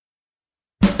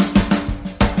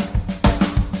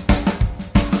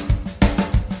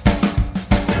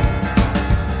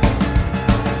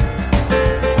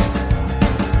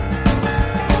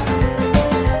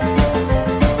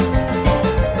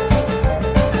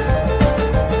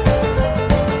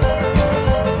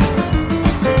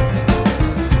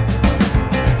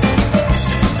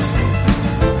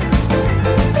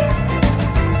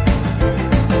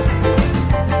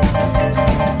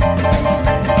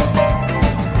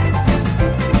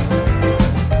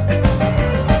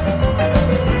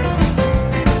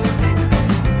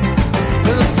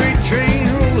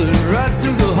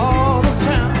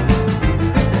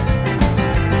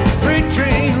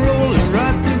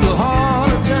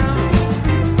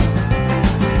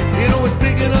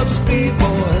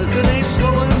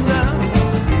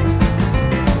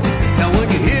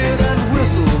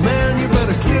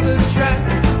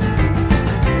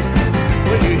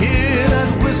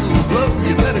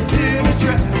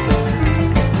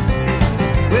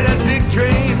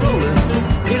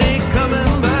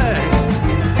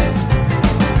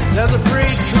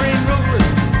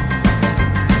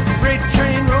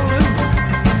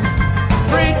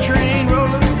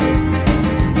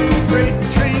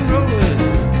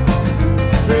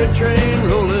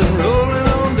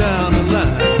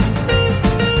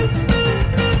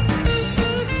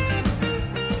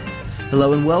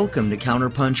Hello and welcome to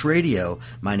Counterpunch Radio.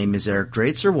 My name is Eric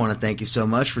Draitser. Want to thank you so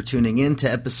much for tuning in to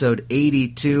episode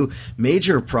 82.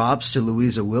 Major props to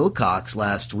Louisa Wilcox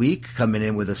last week, coming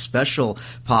in with a special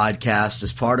podcast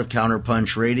as part of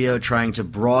Counterpunch Radio, trying to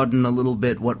broaden a little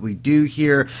bit what we do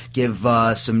here, give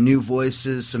some new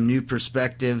voices, some new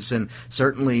perspectives, and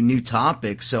certainly new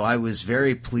topics. So I was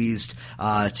very pleased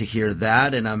to hear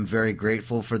that, and I'm very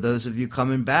grateful for those of you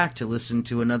coming back to listen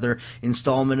to another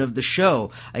installment of the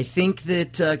show. I think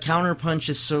that Counterpunch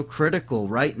is so critical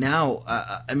right now.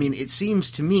 I mean, it seems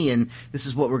to me, and this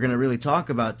is what we're going to really talk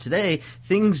about today,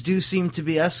 things do seem to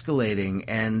be escalating,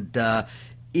 and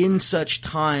in such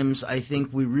times, I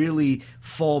think we really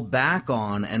fall back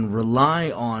on and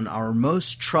rely on our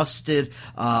most trusted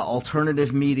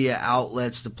alternative media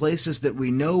outlets, the places that we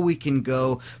know we can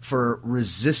go for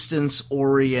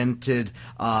resistance-oriented,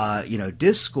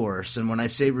 discourse. And when I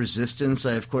say resistance,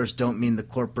 I of course don't mean the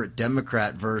corporate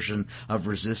Democrat version of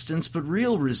resistance, but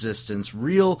real resistance,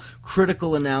 real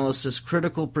critical analysis,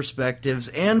 critical perspectives,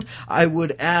 and I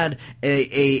would add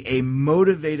a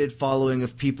motivated following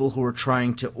of people who are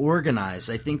trying to organize.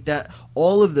 I think that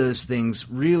all of those things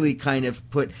really kind of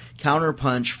put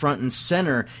Counterpunch front and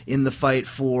center in the fight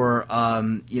for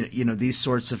these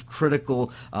sorts of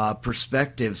critical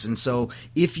perspectives. And so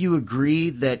if you agree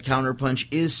that Counterpunch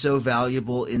is so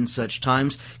valuable in such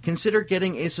times, consider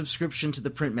getting a subscription to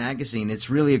the print magazine. It's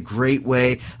really a great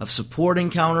way of supporting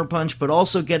Counterpunch, but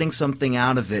also getting something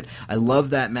out of it. I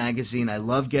love that magazine. I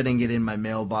love getting it in my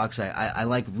mailbox. I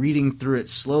like reading through it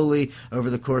slowly over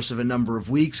the course of a number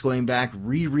of weeks, going back,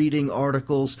 rereading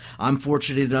articles. I'm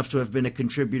fortunate enough to have been a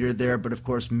contributor there, but of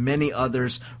course many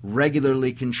others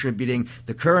regularly contributing.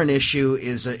 The current issue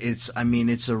is it's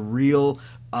a real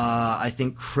I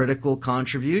think critical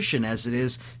contribution, as it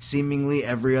is seemingly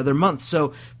every other month.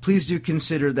 So please do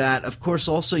consider that. Of course,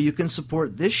 also you can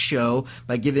support this show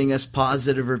by giving us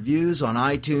positive reviews on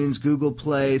iTunes, Google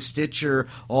Play, Stitcher,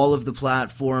 all of the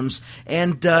platforms.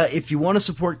 And if you want to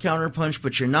support Counterpunch,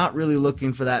 but you're not really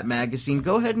looking for that magazine,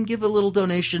 go ahead and give a little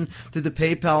donation through the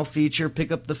PayPal feature. Pick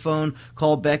up the phone,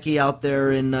 call Becky out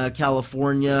there in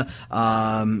California.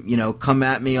 Come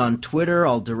at me on Twitter.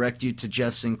 I'll direct you to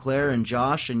Jeff Sinclair and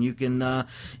Josh, and you can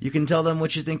tell them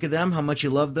what you think of them, how much you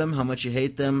love them, how much you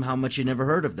hate them, how much you never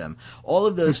heard of them. All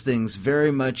of those things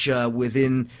very much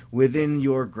within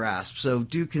your grasp. So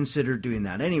do consider doing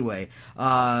that. Anyway,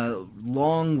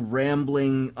 long,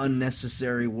 rambling,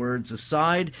 unnecessary words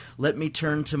aside, let me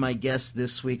turn to my guest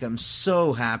this week. I'm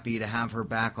so happy to have her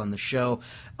back on the show.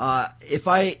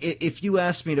 If you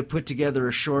asked me to put together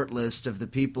a short list of the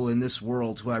people in this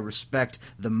world who I respect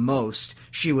the most,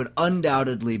 she would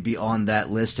undoubtedly be on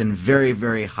that list, and very,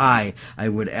 very high, I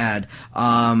would add.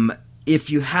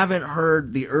 If you haven't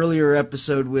heard the earlier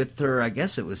episode with her, I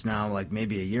guess it was now like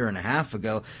maybe a year and a half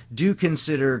ago, do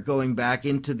consider going back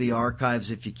into the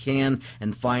archives if you can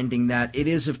and finding that. It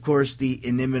is, of course, the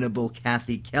inimitable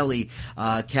Kathy Kelly.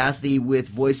 Kathy with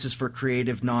Voices for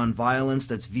Creative Nonviolence,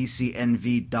 that's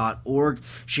vcnv.org.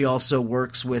 She also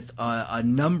works with a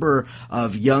number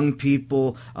of young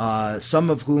people, some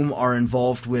of whom are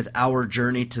involved with Our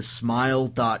Journey to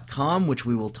Smile.com, which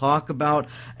we will talk about,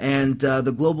 and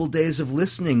the Global Days of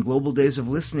Listening,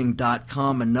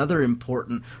 globaldaysoflistening.com, another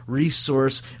important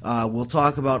resource. We'll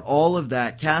talk about all of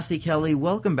that. Kathy Kelly,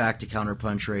 welcome back to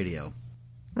Counterpunch Radio.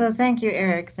 Well, thank you,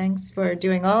 Eric. Thanks for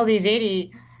doing all these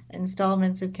 80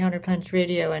 installments of Counterpunch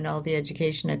Radio and all the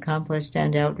education accomplished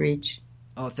and outreach.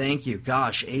 Oh, thank you.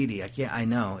 Gosh, 80. I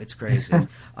know. It's crazy.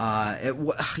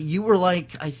 You were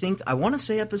like, I want to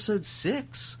say episode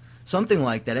 6. Something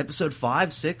like that, episode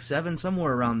 5, 6, 7,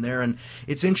 somewhere around there. And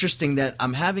it's interesting that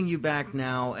I'm having you back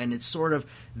now, and it's sort of,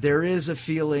 there is a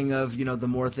feeling of, the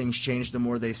more things change, the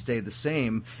more they stay the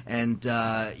same. And,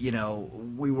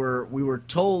 we were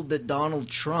told that Donald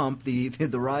Trump, the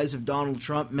rise of Donald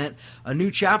Trump meant a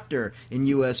new chapter in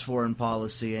U.S. foreign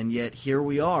policy. And yet here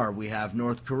we are. We have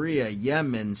North Korea,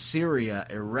 Yemen, Syria,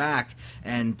 Iraq,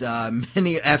 and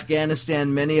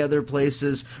Afghanistan, many other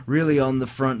places really on the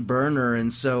front burner.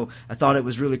 And so I thought it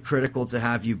was really critical to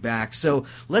have you back. So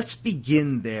let's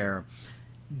begin there.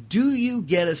 Do you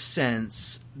get a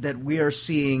sense that we are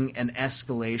seeing an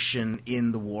escalation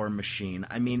in the war machine?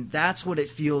 I mean, that's what it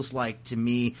feels like to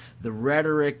me, the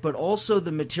rhetoric, but also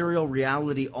the material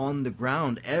reality on the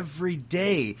ground. Every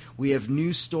day we have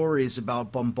news stories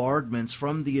about bombardments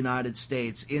from the United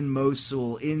States in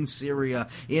Mosul, in Syria,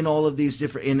 in all of these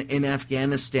different, in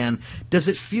Afghanistan. Does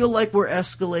it feel like we're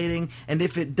escalating? And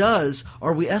if it does,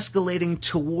 are we escalating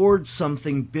towards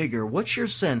something bigger? What's your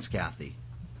sense, Kathy?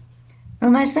 Well,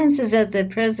 my sense is that the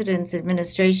president's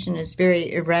administration is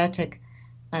very erratic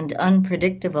and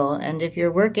unpredictable. And if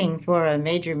you're working for a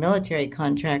major military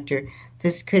contractor,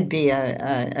 this could be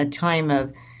a time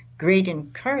of great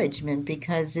encouragement,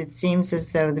 because it seems as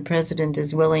though the president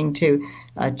is willing to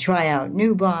try out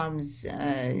new bombs,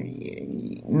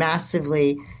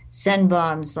 massively send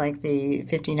bombs like the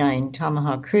 59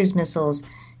 Tomahawk cruise missiles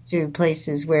to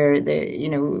places where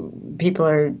people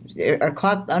are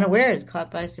caught unawares,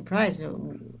 caught by surprise.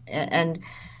 And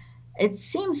it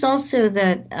seems also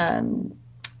that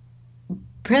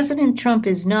President Trump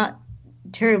is not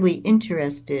terribly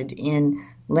interested in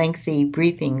lengthy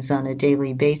briefings on a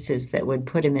daily basis that would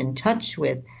put him in touch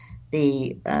with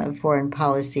the foreign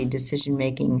policy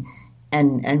decision-making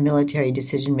and military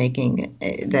decision-making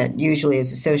that usually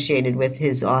is associated with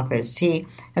his office. He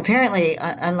apparently,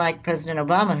 unlike President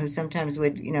Obama, who sometimes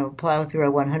would, plow through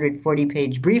a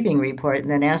 140-page briefing report and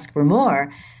then ask for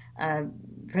more,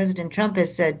 President Trump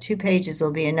has said 2 pages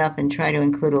will be enough and try to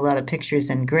include a lot of pictures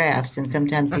and graphs, and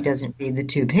sometimes he doesn't read the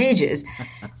 2 pages.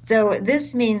 So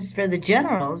this means for the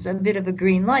generals a bit of a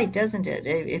green light, doesn't it?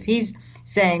 If he's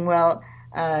saying, well,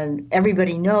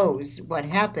 everybody knows what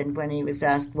happened when he was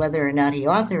asked whether or not he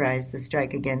authorized the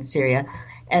strike against Syria,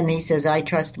 and he says, I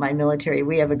trust my military,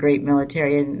 we have a great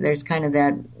military, and there's kind of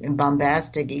that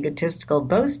bombastic, egotistical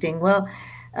boasting. Well,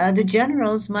 the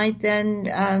generals might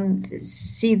then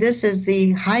see this as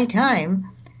the high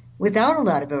time without a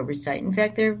lot of oversight. In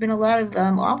fact, there have been a lot of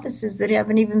offices that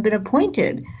haven't even been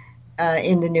appointed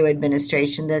in the new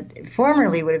administration that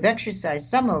formerly would have exercised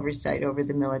some oversight over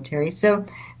the military. So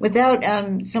without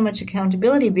so much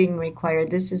accountability being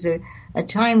required, this is a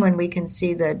time when we can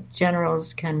see that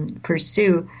generals can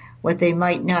pursue what they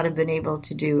might not have been able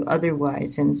to do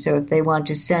otherwise. And so if they want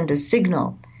to send a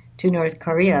signal to North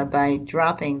Korea by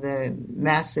dropping the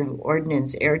massive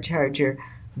ordnance air charger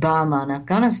bomb on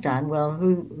Afghanistan, well,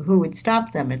 who would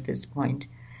stop them at this point?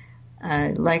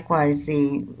 Likewise,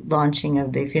 the launching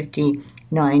of the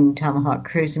 59 Tomahawk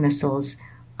cruise missiles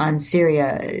on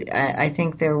Syria, I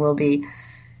think there will be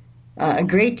a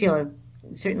great deal of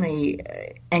certainly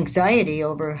anxiety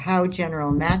over how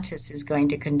General Mattis is going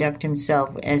to conduct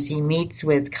himself as he meets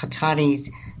with Qataris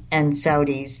and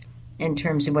Saudis in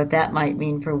terms of what that might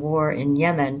mean for war in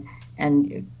Yemen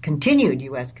and continued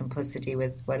U.S. complicity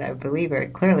with what I believe are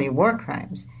clearly war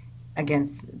crimes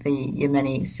against the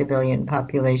Yemeni civilian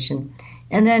population.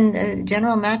 And then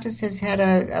General Mattis has had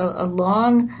a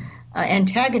long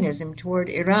antagonism toward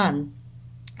Iran.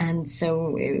 And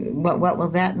so what will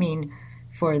that mean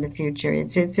for the future?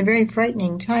 It's a very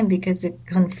frightening time, because the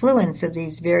confluence of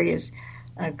these various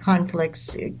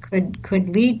conflicts could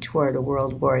lead toward a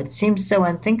world war. It seems so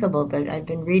unthinkable, but I've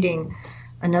been reading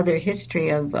another history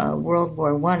of World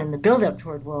War I and the buildup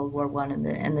toward World War I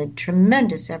and the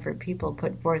tremendous effort people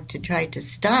put forth to try to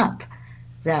stop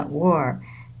that war.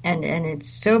 And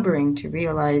it's sobering to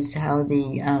realize how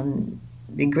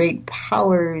the great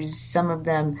powers, some of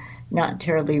them not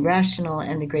terribly rational,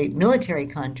 and the great military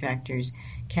contractors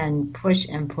can push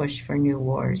and push for new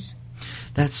wars.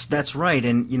 That's right,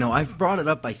 and I've brought it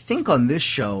up, I think, on this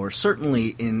show, or certainly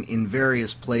in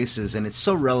various places, and it's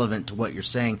so relevant to what you're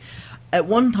saying. At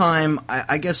one time,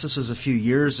 I guess this was a few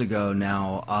years ago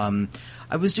now,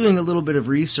 I was doing a little bit of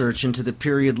research into the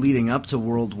period leading up to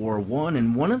World War I,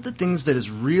 and one of the things that is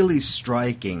really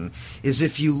striking is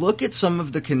if you look at some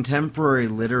of the contemporary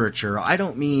literature, I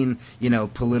don't mean,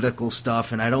 political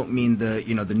stuff, and I don't mean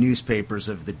the newspapers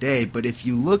of the day, but if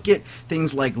you look at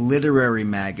things like literary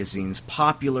magazines,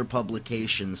 popular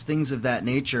publications, things of that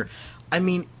nature, I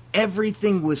mean,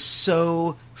 everything was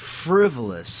so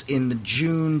frivolous in the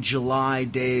June, July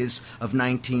days of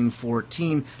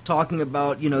 1914, talking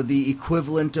about, the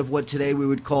equivalent of what today we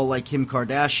would call like Kim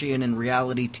Kardashian and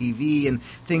reality TV and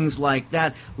things like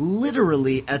that.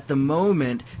 Literally at the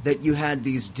moment that you had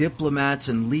these diplomats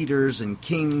and leaders and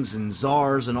kings and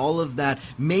czars and all of that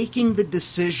making the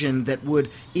decision that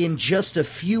would, in just a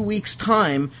few weeks'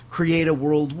 time, create a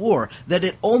world war, that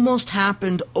it almost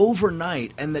happened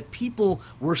overnight, and that people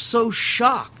were so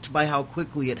shocked by how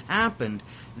quickly it happened.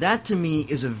 That to me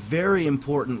is a very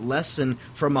important lesson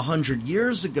from 100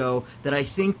 years ago that I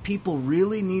think people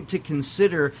really need to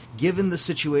consider given the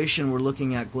situation we're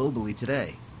looking at globally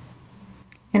today.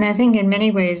 And I think in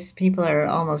many ways people are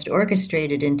almost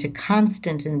orchestrated into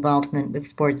constant involvement with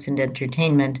sports and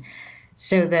entertainment,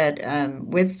 so that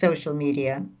with social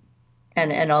media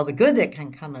and all the good that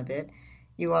can come of it,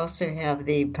 you also have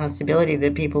the possibility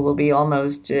that people will be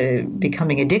almost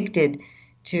becoming addicted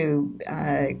to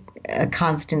a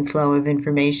constant flow of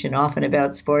information, often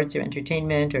about sports or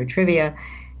entertainment or trivia,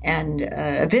 and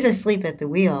a bit asleep at the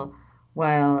wheel,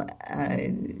 while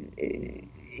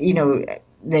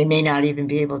they may not even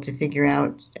be able to figure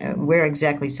out where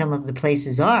exactly some of the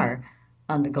places are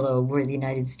on the globe where the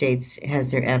United States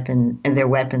has their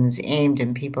weapons aimed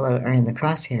and people are in the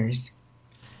crosshairs.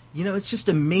 You know, it's just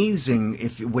amazing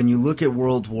when you look at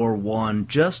World War I,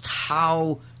 just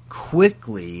how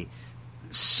quickly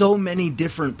so many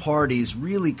different parties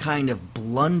really kind of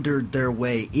blundered their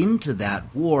way into that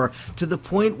war, to the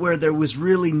point where there was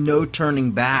really no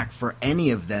turning back for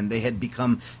any of them. They had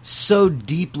become so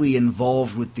deeply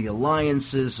involved with the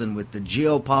alliances and with the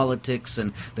geopolitics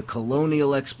and the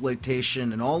colonial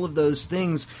exploitation and all of those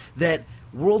things that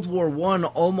World War I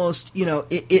almost,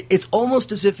 it's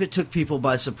almost as if it took people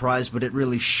by surprise, but it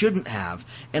really shouldn't have.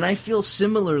 And I feel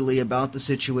similarly about the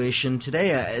situation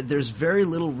today. There's very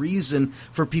little reason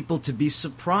for people to be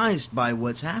surprised by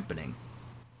what's happening.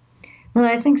 Well,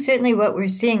 I think certainly what we're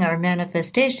seeing are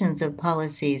manifestations of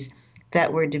policies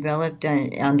that were developed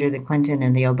under the Clinton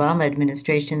and the Obama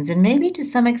administrations. And maybe to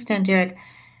some extent, Eric,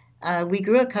 we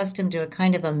grew accustomed to a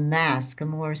kind of a mask, a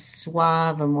more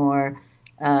suave, a more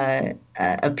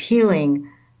appealing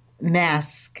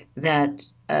mask that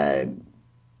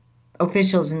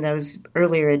officials in those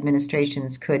earlier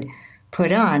administrations could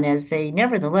put on, as they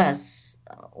nevertheless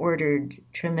ordered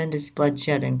tremendous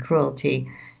bloodshed and cruelty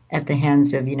at the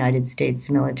hands of United States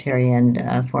military and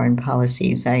foreign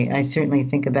policies. I certainly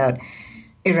think about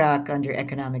Iraq under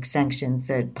economic sanctions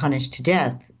that punished to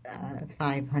death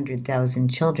 500,000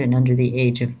 children under the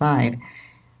age of 5.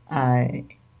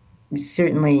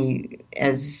 Certainly,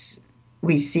 as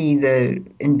we see the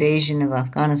invasion of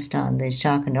Afghanistan, the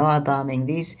Shah Qanar bombing,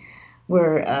 these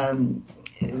were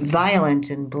violent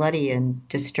and bloody and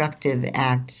destructive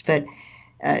acts. But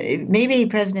maybe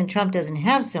President Trump doesn't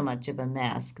have so much of a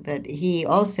mask, but he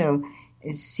also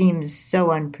seems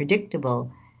so unpredictable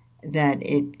that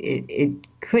it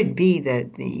could be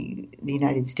that the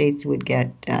United States would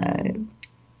get,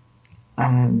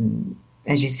 as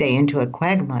you say, into a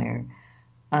quagmire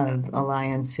of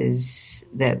alliances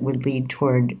that would lead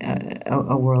toward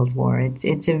a world war.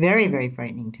 It's a very, very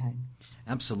frightening time.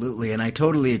 Absolutely, and I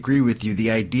totally agree with you. The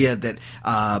idea that,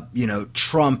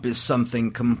 Trump is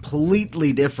something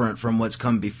completely different from what's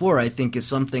come before, I think is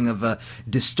something of a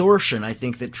distortion. I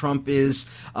think that Trump is,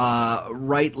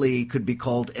 rightly could be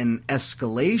called an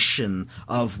escalation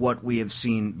of what we have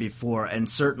seen before, and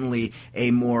certainly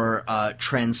a more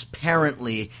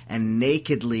transparently and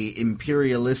nakedly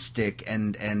imperialistic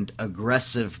and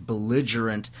aggressive,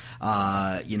 belligerent,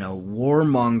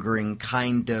 warmongering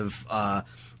kind of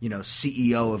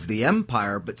CEO of the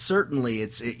empire. But certainly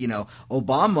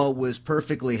Obama was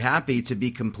perfectly happy to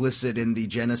be complicit in the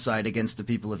genocide against the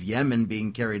people of Yemen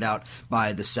being carried out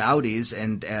by the Saudis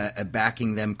and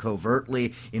backing them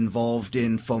covertly, involved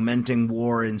in fomenting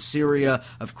war in Syria,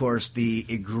 of course, the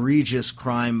egregious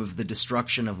crime of the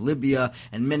destruction of Libya,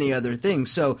 and many other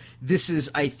things. So this is,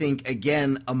 I think,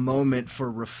 again, a moment for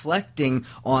reflecting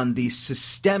on the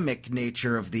systemic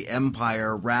nature of the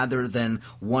empire rather than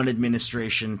one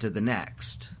administration to the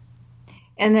next.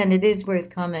 And then it is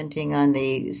worth commenting on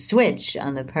the switch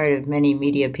on the part of many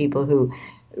media people who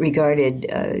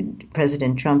regarded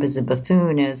President Trump as a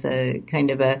buffoon, as a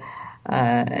kind of a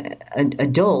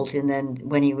dolt, and then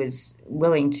when he was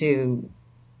willing to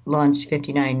launch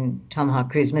 59 Tomahawk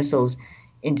cruise missiles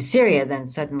into Syria, then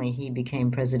suddenly he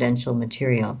became presidential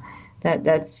material.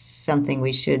 That's something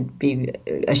we should be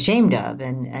ashamed of,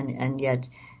 and yet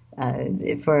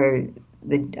for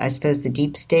I suppose the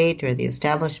deep state or the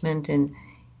establishment in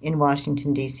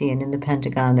Washington, D.C. and in the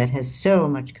Pentagon that has so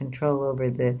much control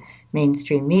over the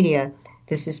mainstream media,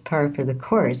 this is par for the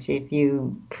course. If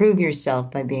you prove yourself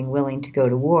by being willing to go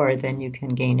to war, then you can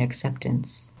gain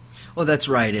acceptance. Well, that's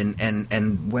right,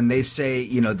 and when they say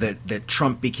that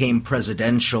Trump became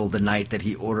presidential the night that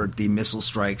he ordered the missile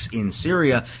strikes in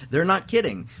Syria, they're not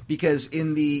kidding, because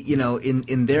in the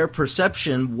in their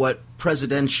perception, what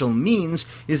presidential means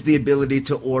is the ability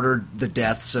to order the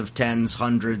deaths of tens,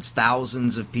 hundreds,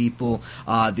 thousands of people,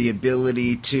 the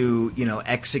ability to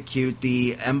execute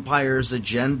the empire's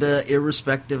agenda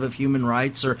irrespective of human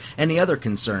rights or any other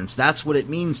concerns. That's what it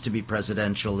means to be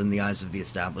presidential in the eyes of the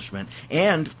establishment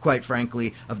and, quite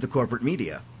frankly, of the corporate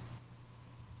media.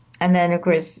 And then, of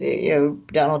course,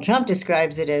 Donald Trump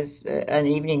describes it as an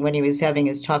evening when he was having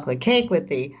his chocolate cake with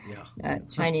the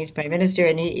Chinese prime minister,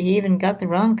 and he even got the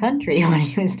wrong country when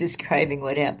he was describing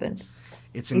what happened.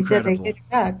 It's incredible. He said they hit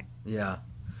Iraq. Yeah.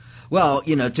 Well,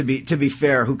 to be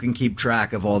fair, who can keep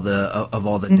track of all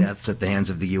the deaths at the hands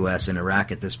of the U.S. in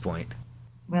Iraq at this point?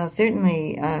 Well,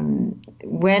 certainly,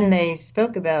 when they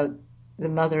spoke about the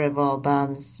mother of all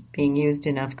bombs being used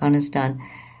in Afghanistan,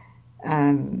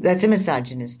 That's a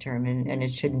misogynist term, and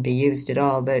it shouldn't be used at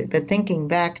all. But thinking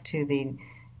back to the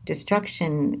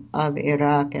destruction of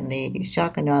Iraq and the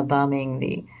Shahqanah bombing,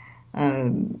 the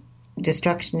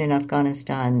destruction in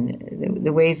Afghanistan,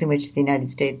 the ways in which the United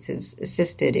States has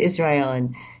assisted Israel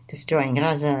in destroying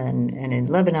Gaza and in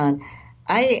Lebanon,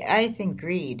 I think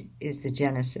greed is the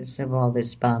genesis of all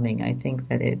this bombing. I think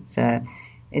that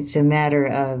it's a matter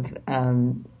of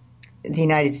the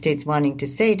United States wanting to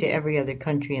say to every other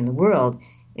country in the world,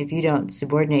 if you don't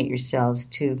subordinate yourselves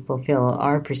to fulfill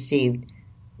our perceived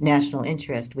national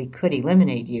interest, we could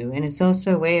eliminate you. And it's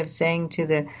also a way of saying to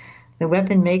the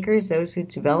weapon makers, those who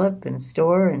develop and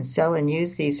store and sell and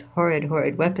use these horrid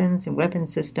weapons and weapon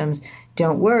systems,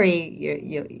 don't worry,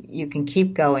 you can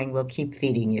keep going, we'll keep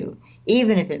feeding you,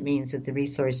 even if it means that the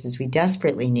resources we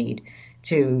desperately need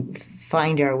to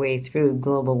find our way through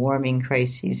global warming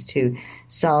crises, to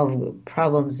solve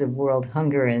problems of world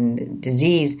hunger and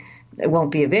disease won't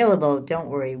be available. Don't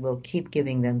worry, we'll keep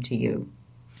giving them to you.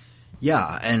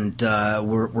 Yeah, and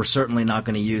we're certainly not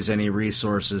going to use any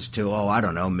resources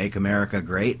to, make America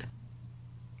great.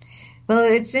 Well,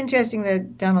 it's interesting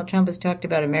that Donald Trump has talked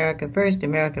about America first,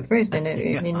 and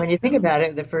Yeah. I mean, when you think about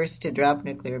it, the first to drop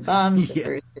nuclear bombs, the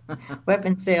first in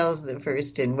weapon sales, the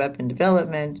first in weapon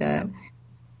development.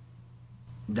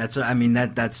 That's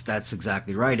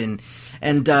exactly right.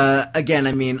 And again,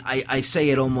 I mean, I say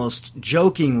it almost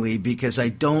jokingly because I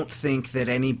don't think that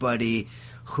anybody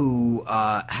who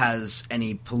has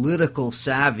any political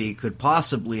savvy could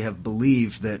possibly have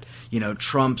believed that,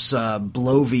 Trump's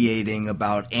bloviating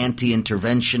about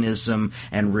anti-interventionism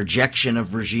and rejection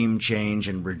of regime change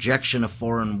and rejection of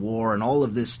foreign war and all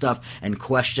of this stuff and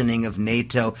questioning of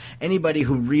NATO, anybody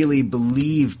who really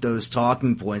believed those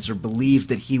talking points or believed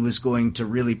that he was going to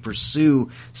really pursue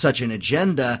such an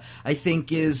agenda, I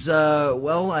think is,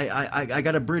 I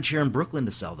got a bridge here in Brooklyn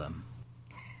to sell them.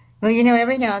 Well,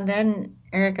 every now and then,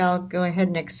 Eric, I'll go ahead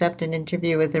and accept an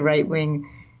interview with a right-wing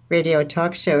radio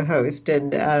talk show host,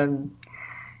 and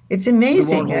it's amazing.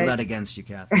 We won't hold that against you,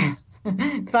 Kathy.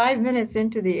 5 minutes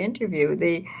into the interview,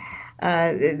 they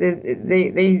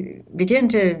begin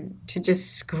to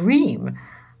just scream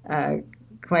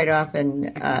quite often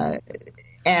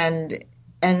and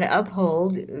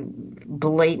uphold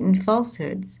blatant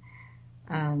falsehoods.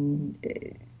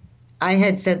 I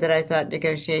had said that I thought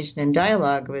negotiation and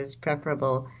dialogue was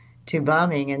preferable to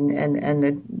bombing, and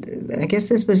I guess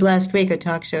this was last week. A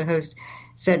talk show host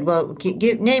said, "Well,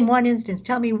 name one instance.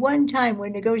 Tell me one time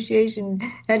when negotiation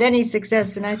had any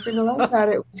success." And I said, "Well, I thought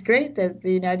it was great that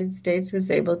the United States was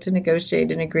able to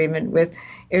negotiate an agreement with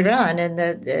Iran, and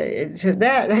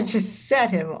that just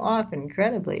set him off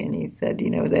incredibly." And he said,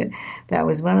 that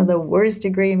was one of the worst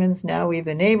agreements. Now we've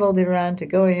enabled Iran to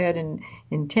go ahead and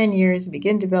in 10 years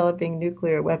begin developing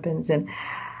nuclear weapons. And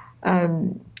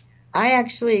I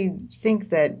actually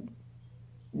think that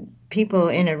people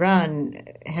in Iran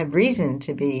have reason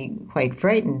to be quite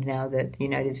frightened now that the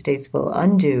United States will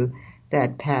undo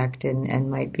that pact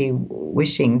and might be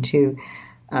wishing to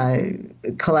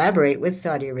collaborate with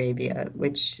Saudi Arabia,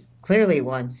 which clearly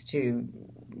wants to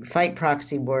fight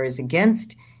proxy wars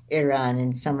against Iran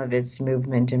in some of its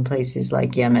movement in places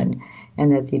like Yemen,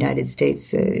 and that the United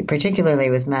States, particularly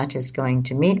with Mattis going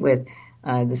to meet with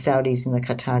the Saudis and the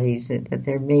Qataris, that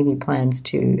there may be plans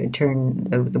to turn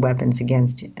the weapons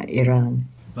against Iran.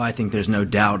 I think there's no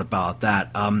doubt about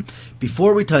that.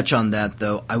 Before we touch on that,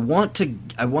 though, I want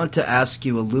to ask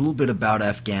you a little bit about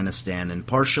Afghanistan, and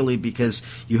partially because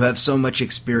you have so much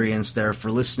experience there.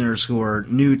 For listeners who are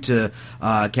new to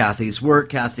Kathy's work,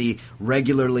 Kathy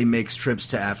regularly makes trips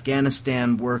to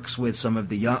Afghanistan, works with some of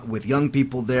the young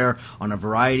people there on a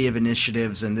variety of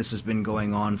initiatives, and this has been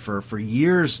going on for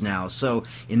years now. So,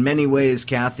 in many ways,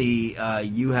 Kathy,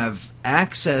 you have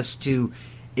access to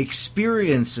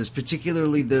experiences,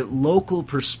 particularly the local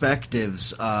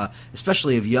perspectives,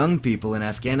 especially of young people in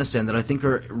Afghanistan, that I think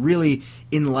are really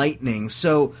enlightening.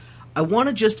 So I want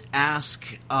to just ask,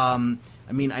 I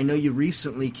know you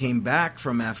recently came back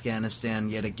from Afghanistan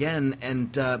yet again,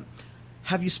 and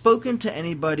have you spoken to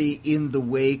anybody in the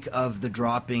wake of the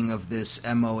dropping of this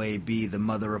MOAB, the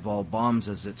mother of all bombs,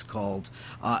 as it's called?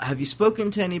 Have you spoken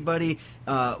to anybody?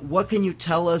 What can you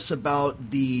tell us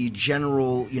about the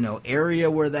general,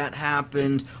 area where that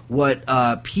happened? What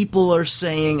people are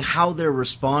saying? How they're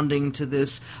responding to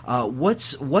this?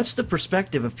 What's the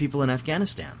perspective of people in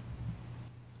Afghanistan?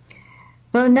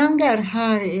 Well,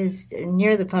 Nangarhar is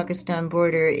near the Pakistan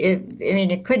border.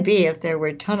 It could be if there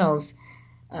were tunnels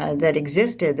that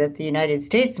existed, that the United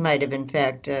States might have, in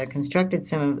fact, constructed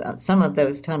some of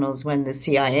those tunnels when the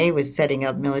CIA was setting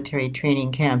up military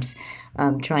training camps,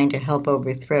 trying to help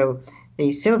overthrow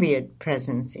the Soviet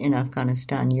presence in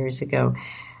Afghanistan years ago.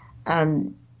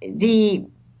 The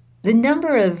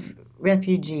number of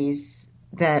refugees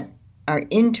that are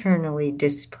internally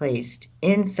displaced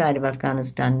inside of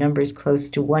Afghanistan numbers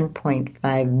close to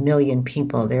 1.5 million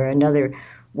people. There are another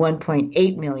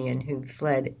 1.8 million who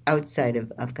fled outside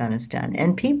of Afghanistan.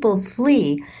 And people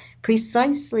flee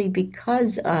precisely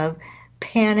because of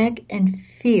panic and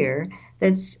fear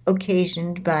that's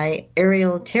occasioned by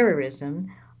aerial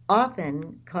terrorism,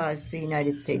 often caused the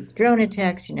United States drone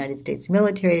attacks, United States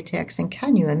military attacks. And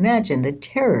can you imagine the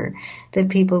terror that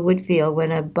people would feel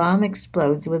when a bomb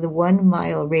explodes with a 1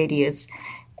 mile radius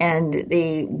and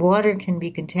the water can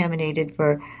be contaminated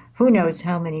for who knows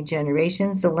how many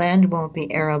generations, the land won't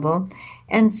be arable.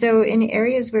 And so in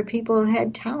areas where people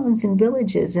had towns and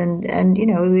villages and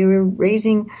they were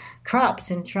raising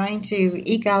crops and trying to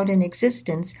eke out an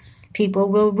existence, people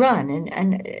will run.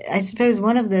 And I suppose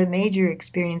one of the major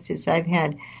experiences I've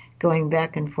had going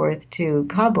back and forth to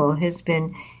Kabul has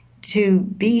been to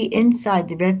be inside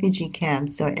the refugee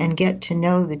camps and get to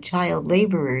know the child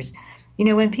laborers.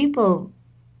 When people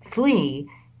flee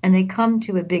and they come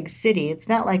to a big city, it's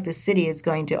not like the city is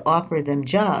going to offer them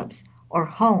jobs or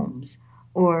homes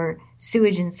or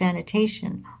sewage and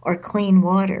sanitation or clean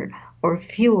water or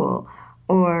fuel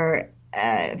or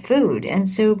food. And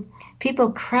so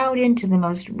people crowd into the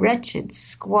most wretched,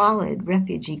 squalid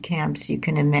refugee camps you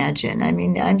can imagine. I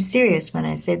mean, I'm serious when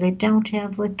I say they don't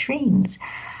have latrines.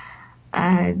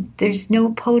 There's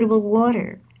no potable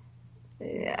water.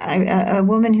 A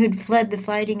woman who'd fled the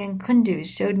fighting in Kunduz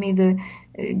showed me the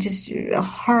just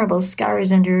horrible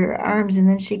scars under her arms, and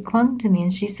then she clung to me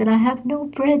and she said, I have no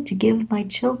bread to give my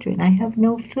children. I have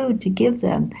no food to give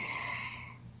them.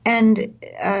 And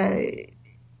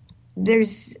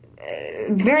there's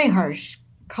very harsh,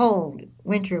 cold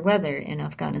winter weather in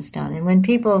Afghanistan. And when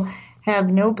people have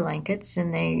no blankets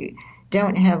and they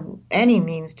don't have any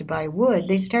means to buy wood,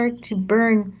 they start to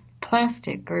burn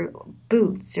plastic or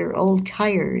boots or old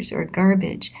tires or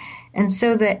garbage. And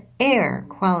so the air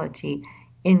quality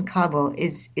in Kabul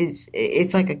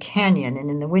it's like a canyon, and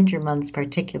in the winter months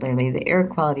particularly, the air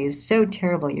quality is so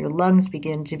terrible. Your lungs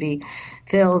begin to be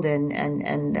filled, and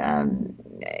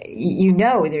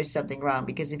there's something wrong,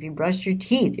 because if you brush your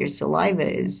teeth, your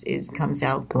saliva comes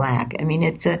out black. I mean,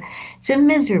 it's a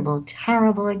miserable,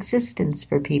 terrible existence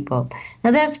for people.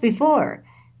 Now that's before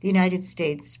the United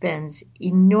States spends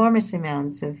enormous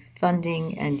amounts of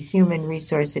funding and human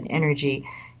resource and energy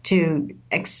to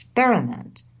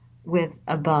experiment with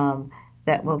a bomb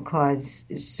that will cause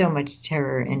so much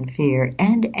terror and fear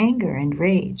and anger and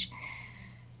rage.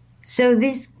 So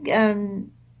these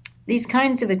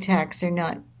kinds of attacks are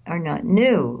not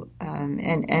new,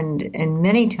 and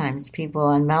many times people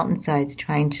on mountainsides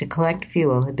trying to collect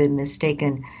fuel have been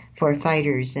mistaken for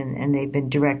fighters, and they've been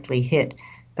directly hit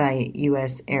by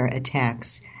U.S. air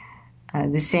attacks.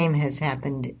 The same has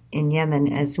happened in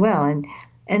Yemen as well,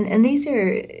 and these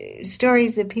are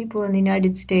stories that people in the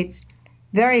United States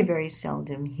very, very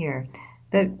seldom hear.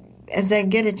 But as I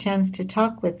get a chance to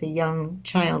talk with the young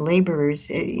child laborers,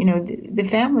 the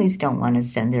families don't want to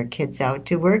send their kids out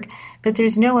to work, but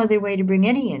there's no other way to bring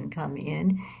any income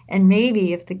in. And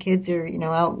maybe if the kids are,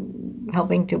 out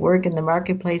helping to work in the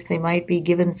marketplace, they might be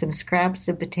given some scraps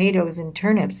of potatoes and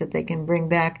turnips that they can bring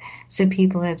back so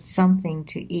people have something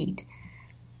to eat.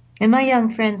 And my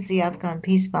young friends, the Afghan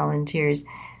Peace Volunteers,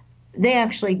 they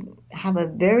actually have a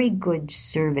very good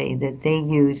survey that they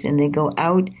use, and they go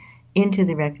out into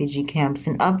the refugee camps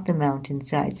and up the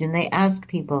mountainsides, and they ask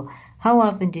people, how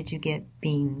often did you get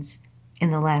beans in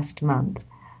the last month?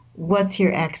 What's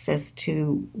your access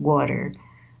to water?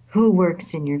 Who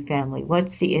works in your family?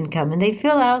 What's the income? And they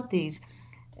fill out these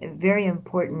very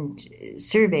important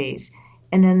surveys,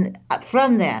 and then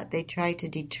from that they try to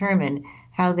determine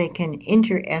how they can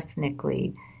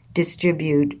interethnically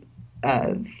distribute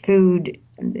food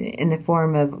in the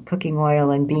form of cooking oil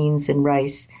and beans and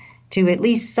rice to at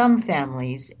least some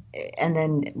families, and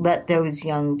then let those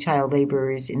young child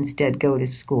laborers instead go to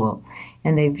school.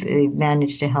 And they've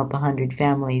managed to help 100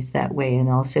 families that way, and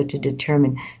also to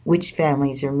determine which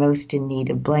families are most in need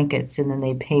of blankets, and then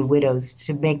they pay widows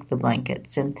to make the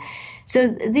blankets. And so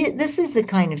this is the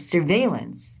kind of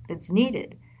surveillance that's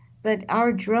needed. But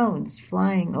our drones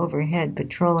flying overhead,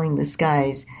 patrolling the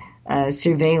skies,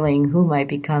 surveilling who might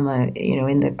become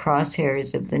in the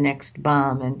crosshairs of the next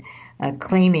bomb, and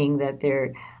claiming that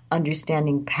they're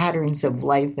understanding patterns of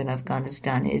life in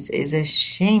Afghanistan is a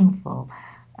shameful,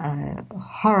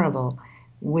 horrible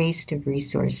waste of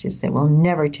resources that will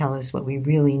never tell us what we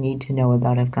really need to know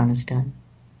about Afghanistan.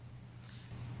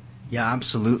 Yeah,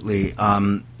 absolutely.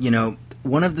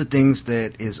 one of the things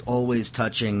that is always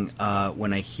touching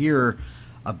when I hear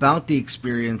about the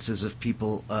experiences of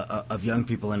people, of young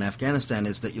people in Afghanistan,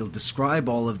 is that you'll describe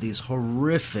all of these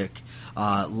horrific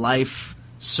life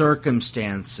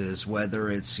circumstances,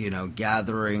 whether it's,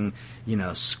 gathering,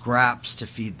 scraps to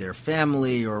feed their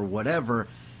family or whatever.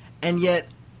 And yet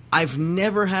I've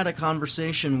never had a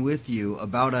conversation with you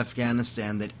about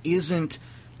Afghanistan that isn't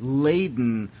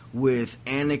laden with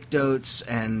anecdotes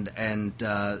and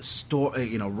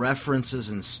references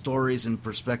and stories and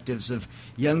perspectives of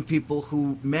young people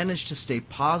who managed to stay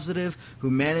positive,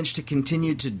 who managed to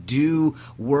continue to do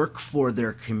work for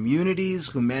their communities,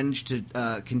 who managed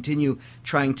to continue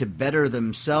trying to better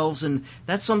themselves. And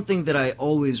that's something that I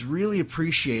always really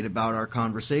appreciate about our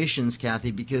conversations,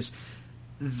 Kathy, because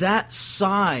that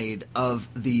side of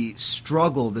the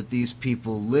struggle that these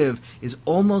people live is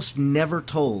almost never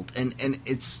told. And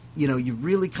it's, you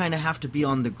really kind of have to be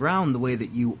on the ground the way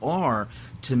that you are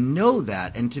to know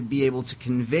that and to be able to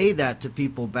convey that to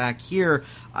people back here.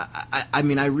 I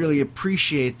mean, I really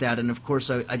appreciate that. And of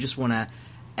course, I just want to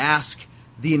ask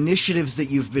the initiatives that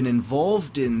you've been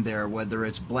involved in there, whether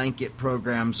it's blanket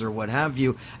programs or what have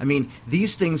you. I mean,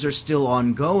 these things are still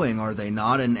ongoing, are they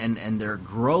not? And they're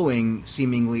growing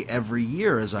seemingly every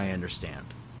year, as I understand.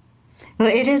 Well,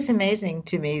 it is amazing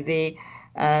to me. The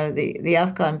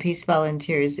Afghan Peace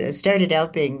Volunteers started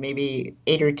out being maybe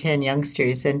 8 or 10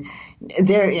 youngsters, and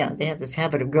they have this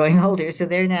habit of growing older. So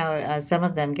they're now, some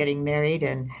of them getting married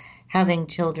and having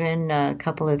children. A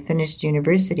couple have finished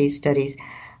university studies.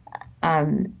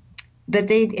 But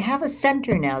they have a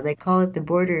center now. They call it the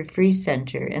Border Free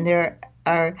Center. And there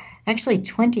are actually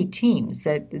 20 teams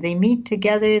that they meet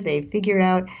together. They figure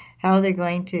out how they're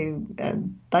going to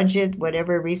budget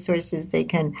whatever resources they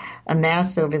can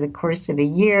amass over the course of a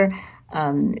year.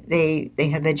 They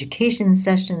have education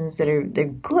sessions they're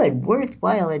good,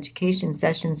 worthwhile education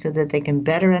sessions so that they can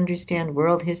better understand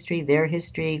world history, their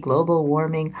history, global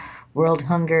warming, world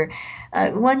hunger.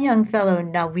 One young fellow,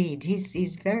 Naweed,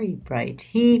 he's very bright.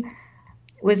 He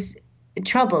was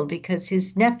troubled because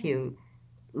his nephew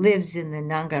lives in the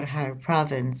Nangarhar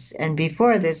province, and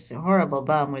before this horrible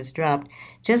bomb was dropped,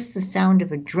 just the sound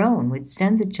of a drone would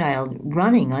send the child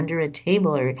running under a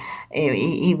table, or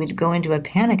he would go into a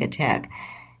panic attack.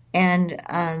 And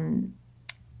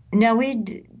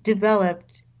Naweed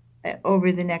developed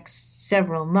over the next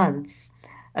several months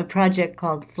a project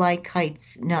called Fly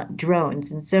Kites, Not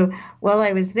Drones. And so while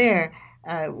I was there,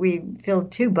 we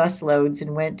filled 2 bus loads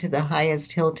and went to the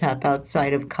highest hilltop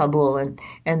outside of Kabul.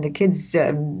 And the kids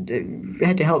had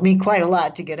to help me quite a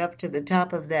lot to get up to the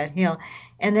top of that hill.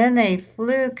 And then they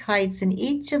flew kites, and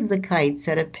each of the kites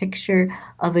had a picture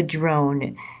of a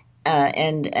drone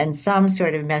and some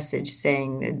sort of message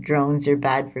saying drones are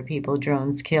bad for people,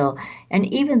 drones kill. And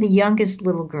even the youngest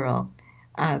little girl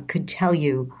could tell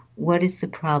you what is the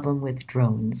problem with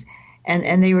drones.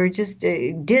 And they were just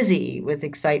dizzy with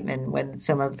excitement when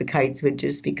some of the kites would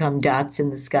just become dots in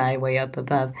the sky way up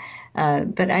above.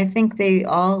 But I think they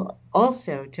all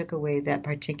also took away that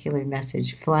particular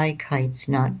message, fly kites,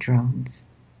 not drones.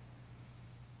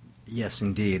 Yes,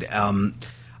 indeed.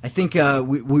 I think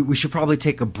we should probably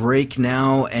take a break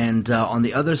now, and on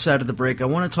the other side of the break, I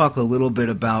want to talk a little bit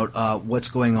about what's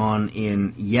going on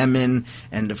in Yemen,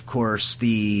 and of course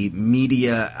the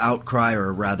media outcry,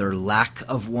 or rather lack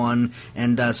of one,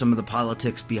 and some of the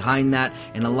politics behind that,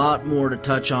 and a lot more to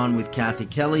touch on with Kathy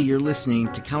Kelly. You're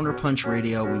listening to Counterpunch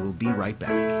Radio. We will be right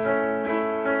back.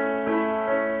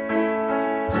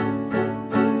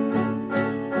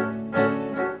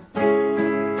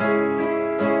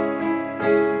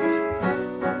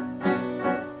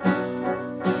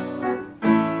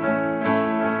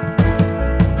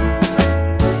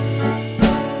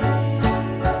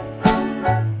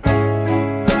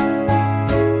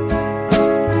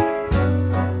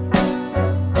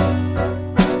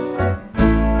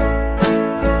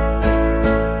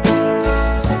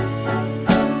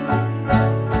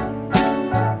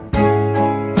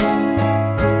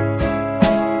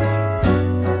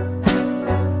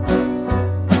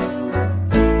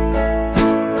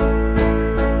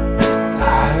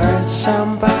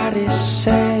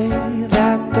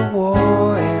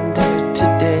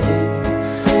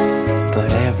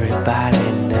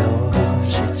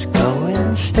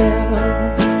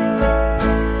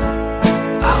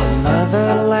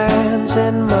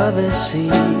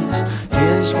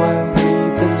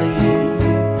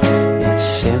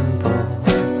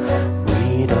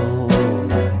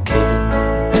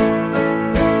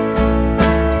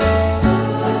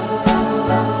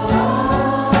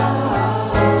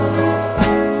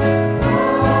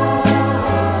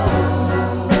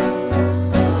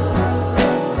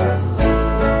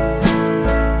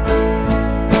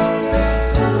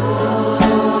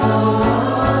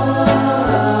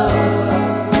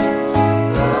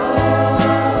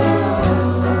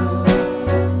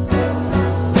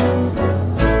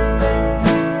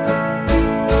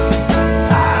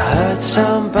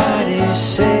 Somebody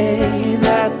say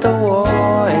that the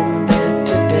war ended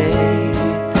today,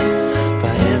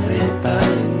 but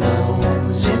everybody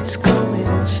knows it's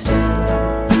going still.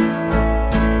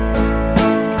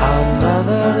 Our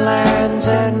motherlands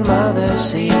and mother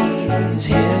seas,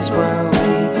 here's where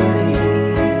we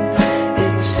believe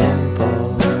it's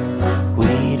simple.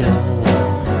 We don't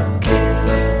wanna kill.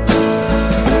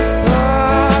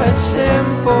 Oh, it's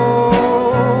simple.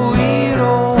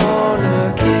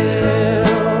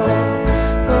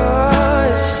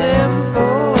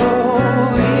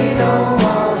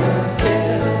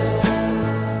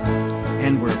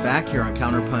 Here on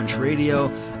Counterpunch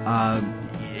Radio.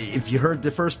 If you heard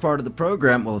the first part of the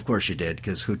program, well, of course you did,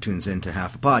 because who tunes into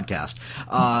half a podcast?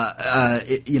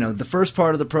 The first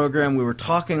part of the program, we were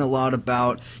talking a lot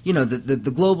about,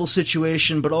 the global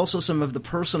situation, but also some of the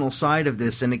personal side of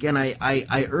this. And again,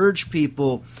 I urge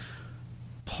people,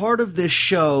 part of this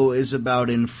show is about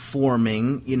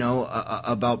informing,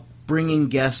 about bringing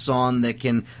guests on that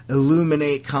can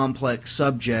illuminate complex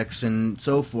subjects and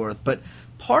so forth. But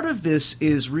part of this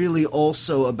is really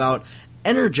also about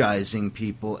energizing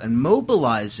people and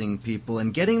mobilizing people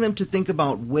and getting them to think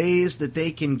about ways that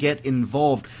they can get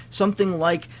involved. Something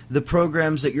like the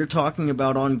programs that you're talking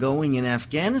about ongoing in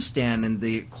Afghanistan and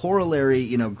the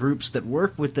corollary, groups that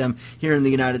work with them here in the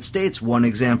United States. One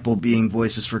example being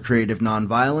Voices for Creative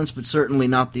Nonviolence, but certainly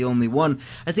not the only one.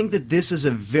 I think that this is a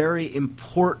very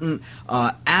important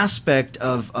aspect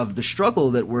of the struggle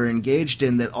that we're engaged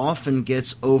in that often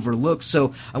gets overlooked.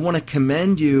 So I want to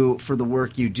commend you for the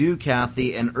work you do, Kathy,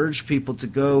 and urge people to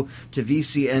go to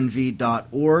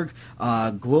vcnv.org,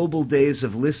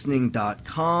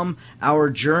 globaldaysoflistening.com,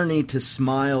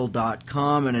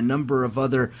 ourjourneytosmile.com, and a number of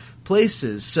other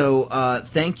places. So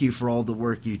thank you for all the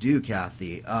work you do,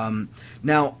 Kathy.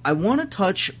 Now, I want to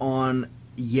touch on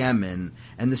Yemen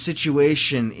and the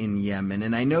situation in Yemen.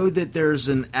 And I know that there's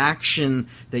an action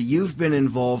that you've been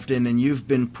involved in and you've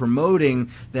been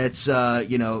promoting that's,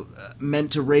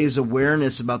 meant to raise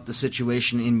awareness about the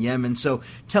situation in Yemen. So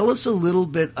tell us a little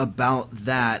bit about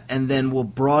that, and then we'll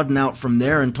broaden out from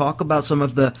there and talk about some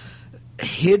of the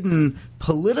hidden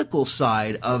political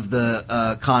side of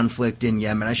the conflict in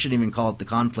Yemen. I shouldn't even call it the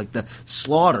conflict, the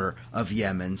slaughter of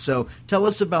Yemen. So tell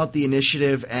us about the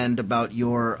initiative and about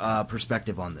your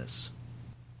perspective on this.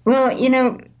 Well,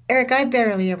 Eric, I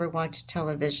barely ever watch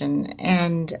television,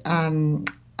 and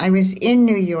I was in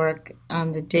New York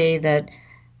on the day that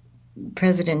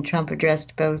President Trump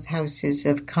addressed both houses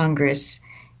of Congress,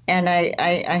 and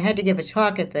I had to give a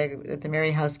talk at the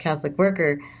Mary House Catholic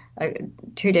Worker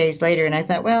 2 days later, and I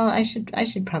thought, well, I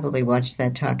should probably watch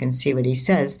that talk and see what he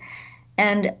says.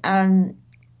 And I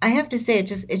have to say, it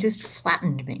just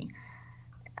flattened me.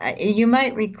 You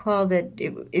might recall that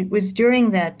it was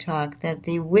during that talk that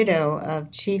the widow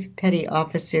of Chief Petty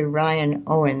Officer Ryan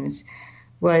Owens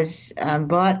was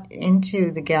brought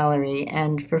into the gallery,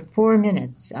 and for 4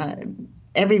 minutes,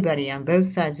 everybody on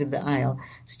both sides of the aisle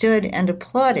stood and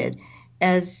applauded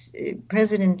as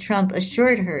President Trump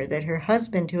assured her that her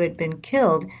husband, who had been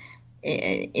killed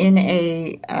in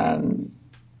a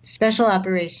special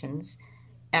operations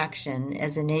action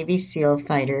as a Navy SEAL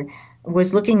fighter,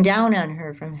 was looking down on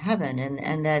her from heaven,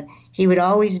 and that he would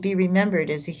always be remembered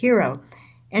as a hero.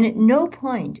 And at no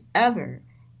point ever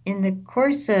in the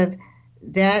course of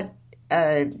that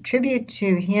tribute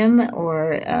to him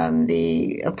or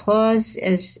the applause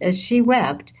as she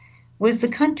wept was the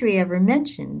country ever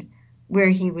mentioned where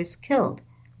he was killed.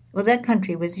 Well, that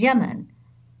country was Yemen.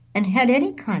 And had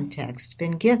any context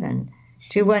been given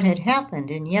to what had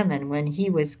happened in Yemen when he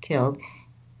was killed,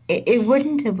 it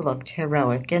wouldn't have looked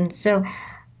heroic. And so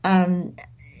I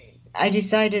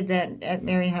decided that at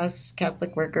Mary House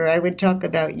Catholic Worker I would talk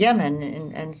about Yemen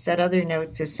and set other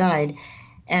notes aside.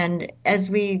 And as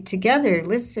we together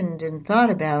listened and thought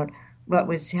about what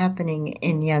was happening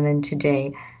in Yemen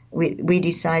today, we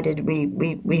decided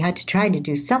we had to try to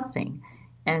do something.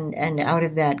 And out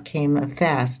of that came a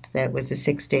fast that was a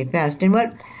 6-day fast. And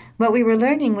what we were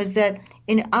learning was that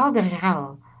in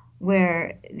Al-Gharaal,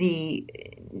 where the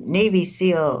Navy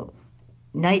SEAL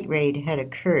night raid had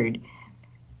occurred,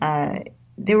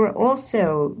 there were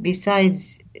also,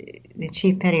 besides the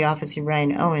Chief Petty Officer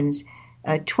Ryan Owens,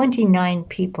 29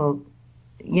 people,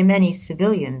 Yemeni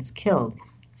civilians, killed,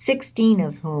 16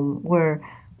 of whom were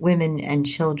women and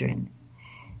children.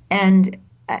 And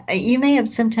you may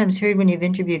have sometimes heard when you've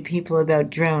interviewed people about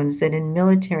drones that in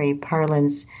military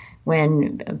parlance,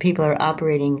 when people are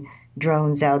operating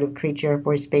drones out of Creech Air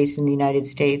Force Base in the United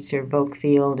States, or Volk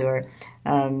Field, or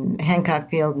Hancock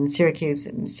Field in Syracuse,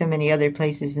 and so many other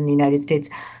places in the United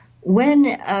States, when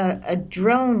a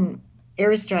drone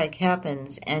airstrike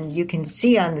happens, and you can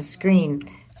see on the screen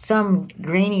some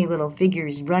grainy little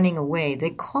figures running away. They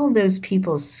call those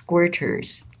people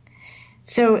squirters.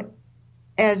 So,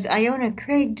 as Iona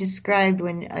Craig described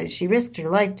when she risked her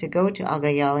life to go to Al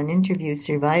Ghail and interview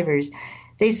survivors,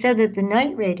 they said that the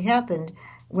night raid happened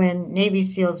when Navy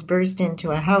SEALs burst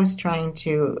into a house trying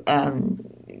to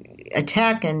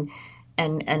attack and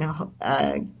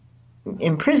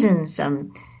imprison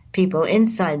some people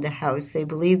inside the house. They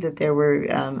believed that there were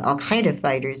Al-Qaeda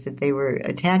fighters that they were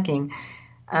attacking.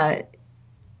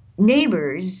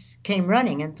 Neighbors came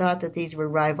running and thought that these were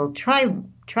rival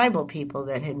tribal people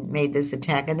that had made this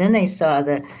attack. And then they saw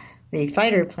the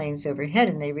fighter planes overhead,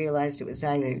 and they realized it was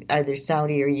either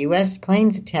Saudi or U.S.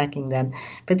 planes attacking them.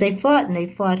 But they fought, and they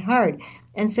fought hard.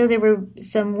 And so there were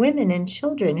some women and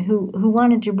children who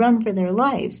wanted to run for their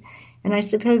lives. And I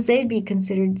suppose they'd be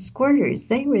considered squirters.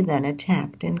 They were then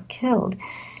attacked and killed.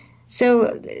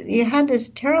 So you had this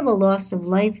terrible loss of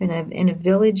life in a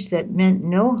village that meant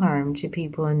no harm to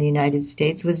people in the United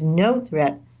States, was no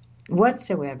threat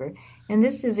whatsoever. And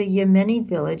this is a Yemeni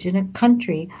village in a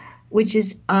country which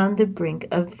is on the brink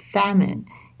of famine.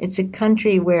 It's a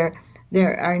country where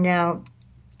there are now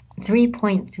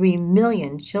 3.3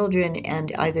 million children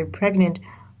and either pregnant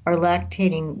or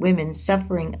lactating women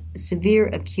suffering severe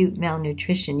acute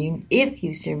malnutrition. If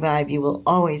you survive, you will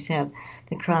always have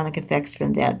the chronic effects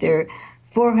from that. There are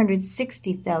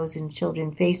 460,000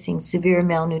 children facing severe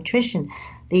malnutrition.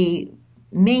 The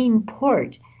main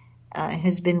port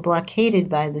has been blockaded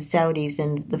by the Saudis,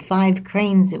 and the 5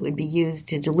 cranes that would be used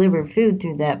to deliver food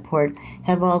through that port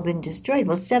have all been destroyed.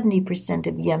 Well, 70%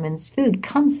 of Yemen's food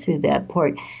comes through that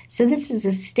port. So this is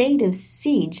a state of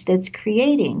siege that's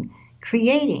creating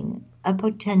a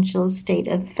potential state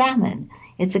of famine.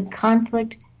 It's a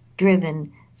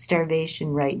conflict-driven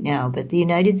starvation right now, but the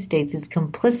United States is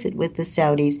complicit with the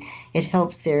Saudis. It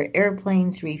helps their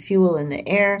airplanes refuel in the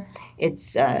air.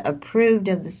 It's approved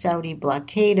of the Saudi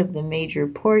blockade of the major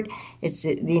port.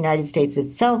 The United States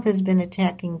itself has been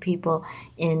attacking people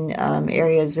in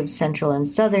areas of central and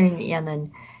southern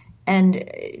Yemen. And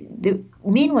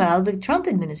meanwhile, the Trump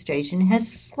administration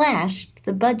has slashed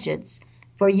the budgets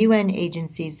for UN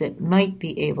agencies that might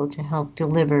be able to help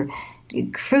deliver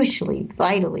crucially,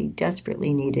 vitally,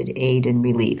 desperately needed aid and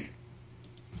relief.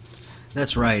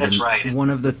 That's right. And one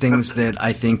of the things that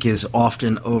I think is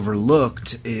often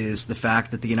overlooked is the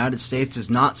fact that the United States is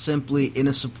not simply in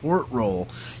a support role.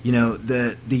 You know,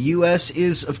 the U.S.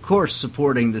 is, of course,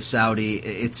 supporting its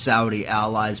Saudi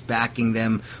allies, backing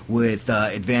them with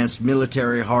advanced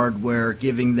military hardware,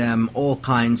 giving them all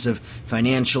kinds of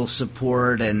financial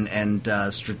support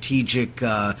and strategic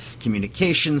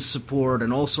communications support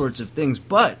and all sorts of things.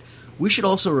 But we should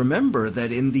also remember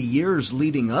that in the years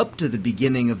leading up to the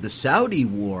beginning of the Saudi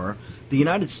war, the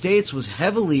United States was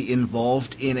heavily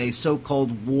involved in a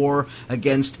so-called war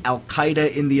against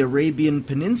al-Qaeda in the Arabian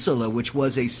Peninsula, which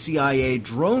was a CIA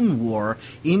drone war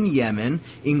in Yemen,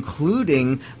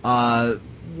 including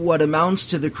what amounts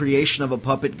to the creation of a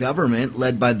puppet government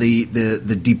led by the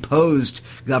deposed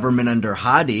government under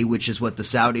Hadi, which is what the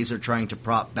Saudis are trying to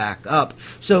prop back up.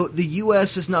 So the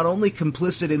U.S. is not only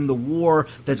complicit in the war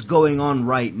that's going on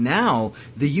right now,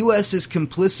 the U.S. is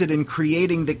complicit in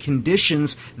creating the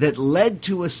conditions that led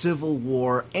to a civil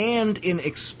war and in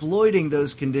exploiting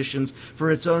those conditions for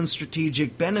its own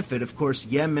strategic benefit. Of course,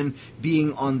 Yemen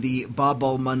being on the Bab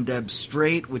al-Mandeb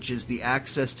Strait, which is the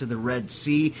access to the Red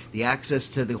Sea, the access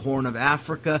to the Horn of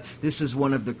Africa. This is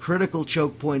one of the critical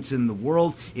choke points in the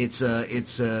world. It's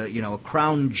a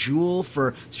crown jewel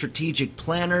for strategic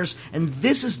planners, and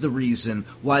this is the reason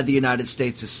why the United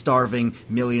States is starving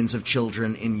millions of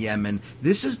children in Yemen.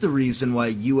 This is the reason why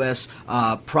U.S.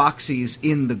 proxies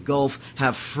in the Gulf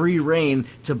have free rein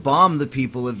to bomb the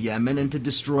people of Yemen and to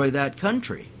destroy that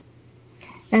country.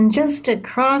 And just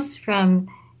across from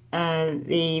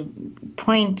the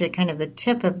point, kind of the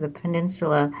tip of the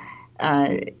peninsula,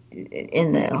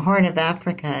 in the Horn of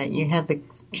Africa, you have the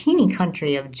teeny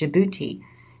country of Djibouti.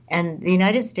 And the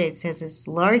United States has its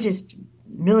largest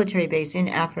military base in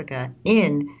Africa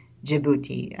in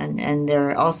Djibouti. And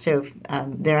there are also,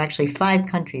 there are actually 5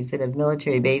 countries that have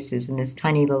military bases in this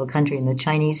tiny little country, and the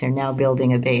Chinese are now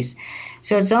building a base.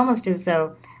 So it's almost as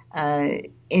though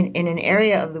in an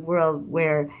area of the world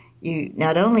where you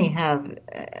not only have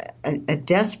a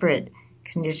desperate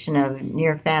condition of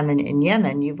near famine in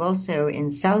Yemen, you've also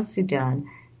in South Sudan,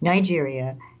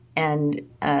 Nigeria, and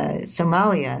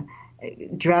Somalia,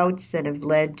 droughts that have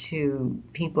led to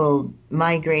people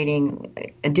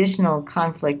migrating, additional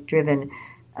conflict-driven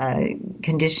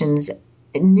conditions,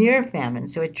 near famine.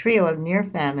 So a trio of near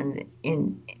famine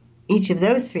in each of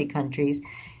those 3 countries.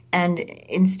 And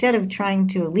instead of trying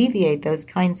to alleviate those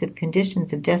kinds of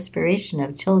conditions of desperation,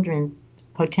 of children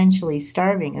potentially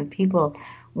starving, of people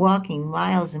walking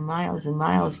miles and miles and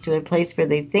miles to a place where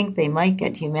they think they might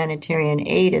get humanitarian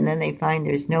aid, and then they find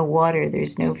there's no water,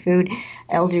 there's no food,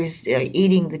 elders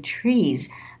eating the trees.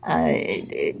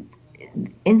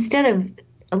 Instead of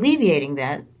alleviating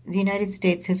that, the United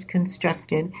States has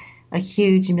constructed a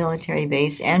huge military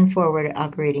base and forward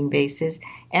operating bases,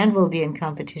 and will be in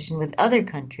competition with other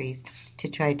countries to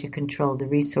try to control the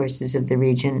resources of the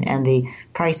region and the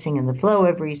pricing and the flow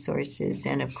of resources,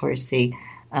 and of course the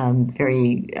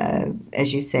very,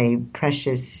 as you say,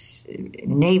 precious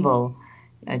naval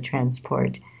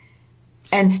transport.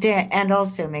 And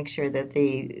also make sure that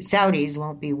the Saudis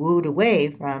won't be wooed away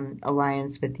from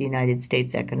alliance with the United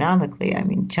States economically. I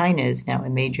mean, China is now a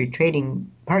major trading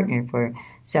partner for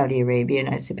Saudi Arabia, and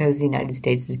I suppose the United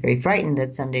States is very frightened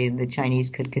that someday the Chinese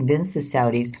could convince the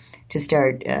Saudis to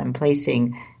start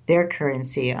placing their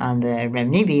currency on the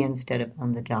renminbi instead of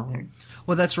on the dollar.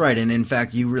 Well, that's right. And in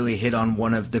fact, you really hit on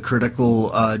one of the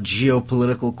critical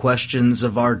geopolitical questions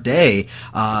of our day,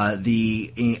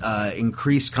 the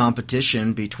increased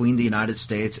competition between the United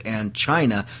States and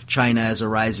China. China as a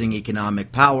rising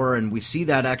economic power, and we see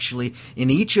that actually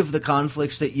in each of the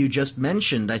conflicts that you just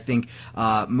mentioned. I think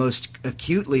most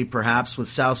acutely perhaps with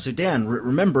South Sudan,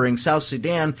 remembering South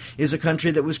Sudan is a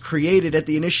country that was created at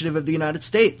the initiative of the United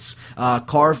States,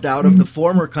 carved out of the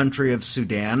former country of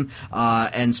Sudan,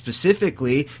 and specifically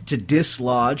to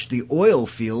dislodge the oil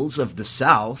fields of the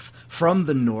South from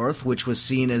the North, which was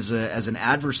seen as an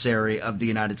adversary of the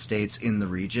United States in the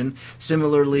region.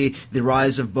 Similarly, the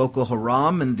rise of Boko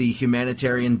Haram and the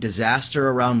humanitarian disaster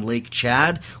around Lake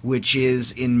Chad, which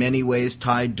is in many ways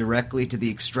tied directly to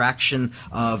the extraction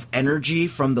of energy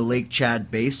from the Lake Chad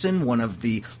Basin, one of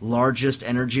the largest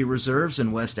energy reserves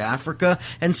in West Africa.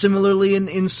 And similarly in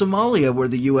Somalia, where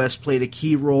the U.S. played a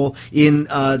key role in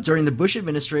during the Bush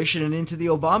administration and into the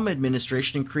Obama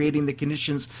administration in creating the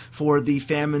conditions for the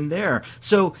famine there.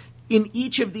 So in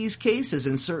each of these cases,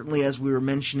 and certainly as we were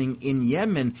mentioning in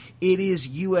Yemen, it is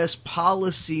U.S.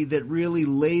 policy that really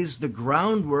lays the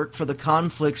groundwork for the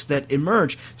conflicts that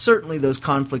emerge. Certainly those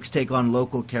conflicts take on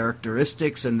local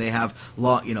characteristics, and they have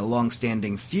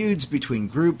long-standing feuds between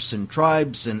groups and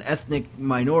tribes and ethnic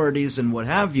minorities and what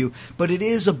have you. But it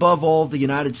is above all the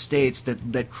United States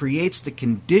that creates the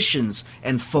conditions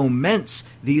and foments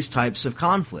these types of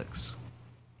conflicts.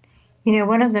 You know,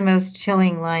 one of the most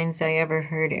chilling lines I ever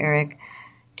heard, Eric,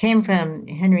 came from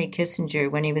Henry Kissinger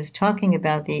when he was talking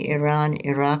about the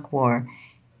Iran-Iraq war.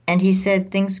 And he said,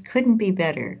 things couldn't be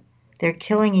better. They're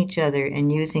killing each other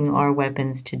and using our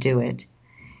weapons to do it.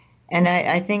 And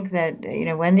I think that, you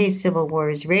know, when these civil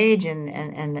wars rage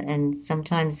and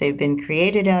sometimes they've been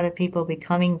created out of people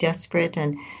becoming desperate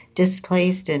and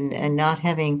displaced and not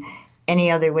having any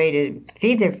other way to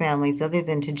feed their families other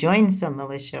than to join some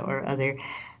militia or other,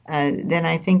 then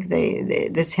I think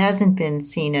this hasn't been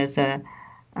seen as an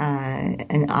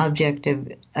object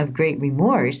of great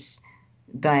remorse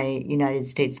by United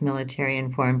States military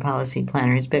and foreign policy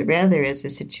planners, but rather as a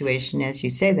situation, as you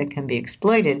say, that can be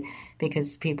exploited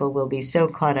because people will be so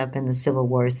caught up in the civil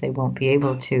wars they won't be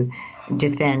able to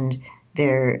defend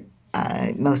their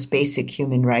most basic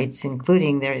human rights,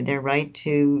 including their right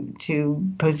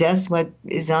to possess what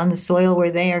is on the soil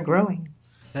where they are growing.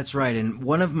 That's right, and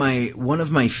one of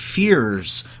my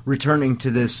fears, returning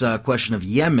to this question of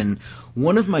Yemen,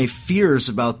 one of my fears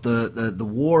about the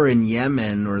war in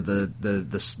Yemen or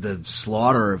the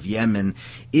slaughter of Yemen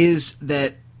is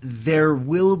that there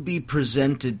will be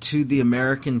presented to the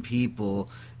American people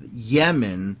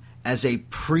Yemen as a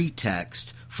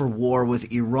pretext for war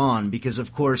with Iran, because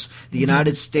of course the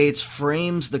United States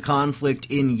frames the conflict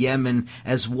in Yemen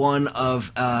as one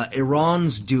of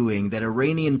Iran's doing, that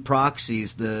Iranian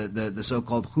proxies, the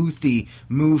so-called Houthi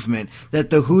movement, that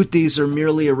the Houthis are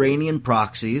merely Iranian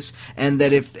proxies, and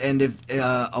that if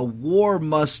a war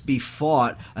must be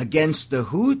fought against the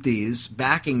Houthis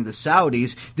backing the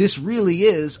Saudis, this really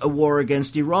is a war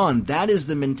against Iran. That is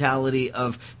the mentality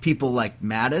of people like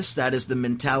Mattis. That is the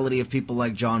mentality of people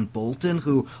like John Bolton,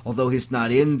 who, although he's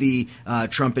not in the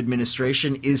Trump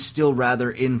administration, is still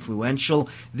rather influential.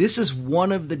 This is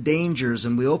one of the dangers,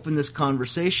 and we open this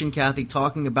conversation, Kathy,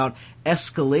 talking about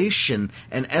escalation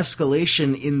and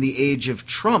escalation in the age of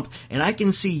Trump. And I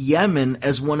can see Yemen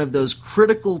as one of those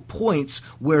critical points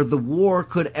where the war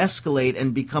could escalate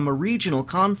and become a regional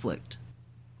conflict.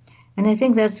 And I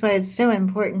think that's why it's so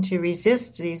important to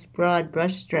resist these broad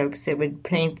brushstrokes that would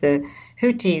paint the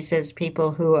Houthis as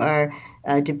people who are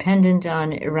dependent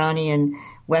on Iranian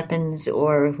weapons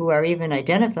or who are even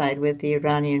identified with the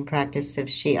Iranian practice of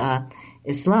Shia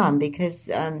Islam, because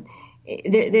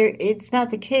it's not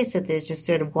the case that there's just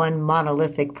sort of one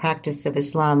monolithic practice of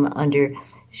Islam under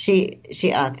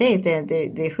Shia faith.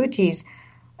 The Houthis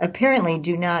apparently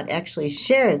do not actually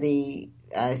share the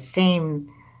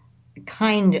same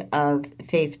kind of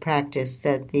faith practice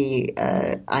that the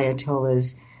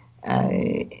Ayatollahs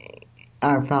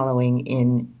are following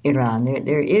in Iran.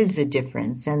 There is a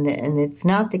difference, and it's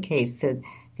not the case that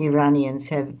the Iranians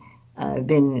have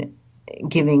been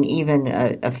giving even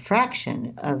a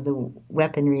fraction of the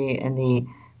weaponry and the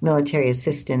military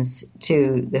assistance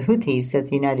to the Houthis that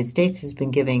the United States has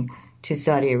been giving to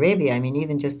Saudi Arabia. I mean,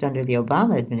 even just under the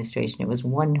Obama administration, it was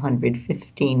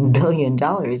 $115 billion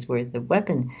worth of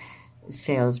weapon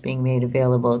sales being made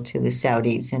available to the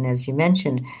Saudis. And as you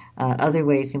mentioned, other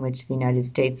ways in which the United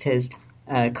States has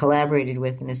collaborated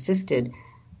with and assisted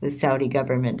the Saudi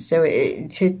government. So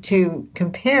to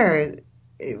compare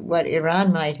what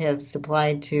Iran might have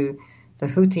supplied to the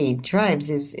Houthi tribes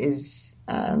it's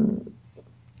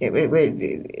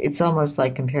almost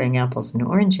like comparing apples and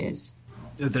oranges.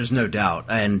 There's no doubt,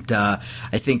 and I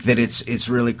think that it's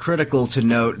really critical to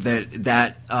note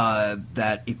that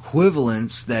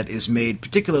equivalence that is made,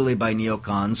 particularly by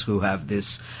neocons who have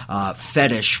this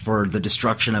fetish for the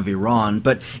destruction of Iran,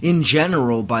 but in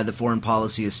general by the foreign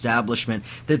policy establishment,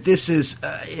 that this is,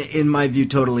 in my view,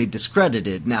 totally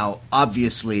discredited. Now,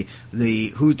 obviously,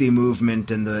 the Houthi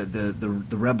movement and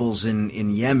the rebels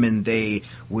in Yemen, they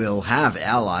will have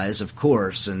allies, of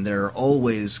course, and there are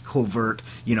always covert,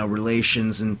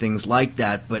 relations and things like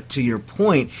that. But to your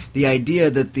point, the idea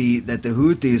that the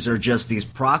Houthis are just these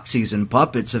proxies and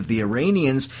puppets of the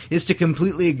Iranians is to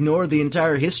completely ignore the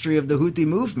entire history of the Houthi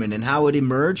movement and how it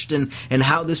emerged and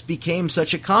how this became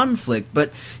such a conflict.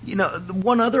 But,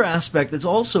 one other aspect that's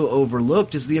also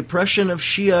overlooked is the oppression of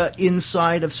Shia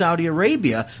inside of Saudi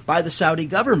Arabia by the Saudi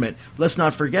government. Let's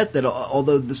not forget that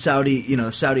although the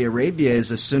Saudi Arabia is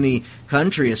a Sunni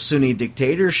country, a Sunni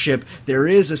dictatorship, there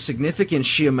is a significant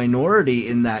Shia minority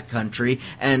in that country,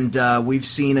 and we've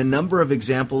seen a number of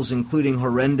examples, including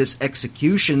horrendous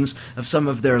executions of some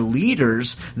of their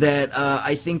leaders, that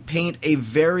I think paint a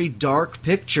very dark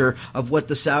picture of what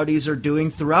the Saudis are doing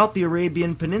throughout the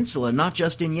Arabian Peninsula, not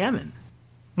just in Yemen.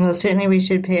 Well, certainly we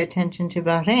should pay attention to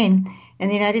Bahrain and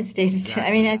the United States. Exactly.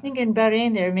 I mean, I think in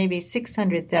Bahrain there are maybe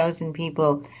 600,000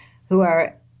 people who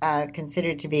are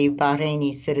considered to be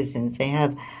Bahraini citizens. They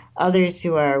have others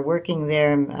who are working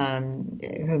there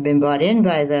who've been brought in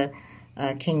by the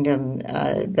kingdom.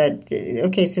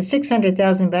 So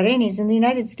 600,000 Bahrainis, and the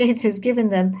United States has given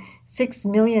them $6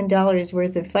 million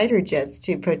worth of fighter jets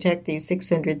to protect these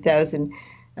 600,000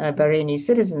 Bahraini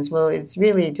citizens. Well, it's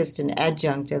really just an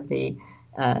adjunct of the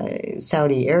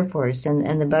Saudi Air Force.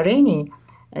 And the Bahraini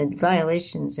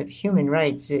violations of human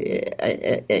rights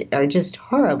are just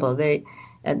horrible. They,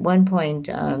 at one point,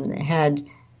 had...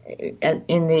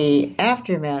 in the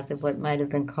aftermath of what might have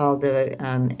been called the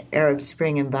Arab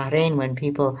Spring in Bahrain, when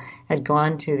people had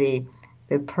gone to the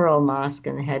Pearl Mosque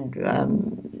and had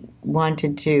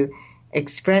wanted to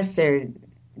express their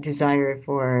desire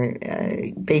for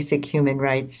basic human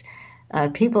rights,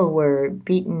 people were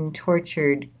beaten,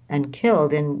 tortured, and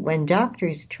killed. And when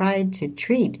doctors tried to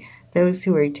treat those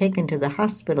who were taken to the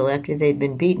hospital after they'd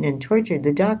been beaten and tortured,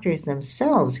 the doctors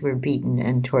themselves were beaten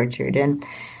and tortured. And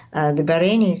the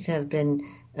Bahrainis have been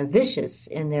vicious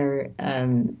in their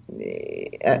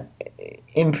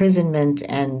imprisonment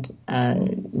and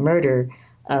murder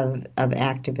of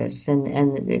activists.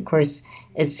 And of course,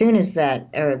 as soon as that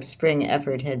Arab Spring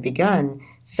effort had begun,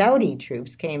 Saudi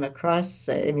troops came across.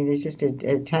 There's just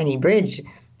a tiny bridge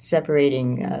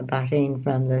separating Bahrain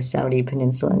from the Saudi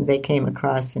peninsula, and they came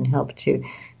across and helped to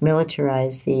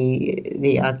militarize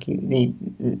the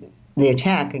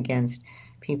attack against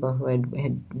people who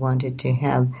had wanted to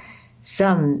have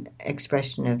some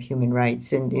expression of human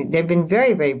rights. And they've been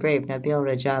very, very brave. Nabil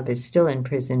Rajab is still in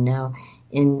prison now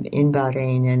in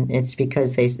Bahrain, and it's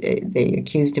because they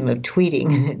accused him of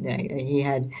tweeting. He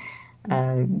had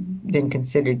been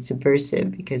considered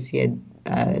subversive because he had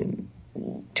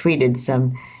tweeted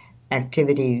some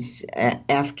activities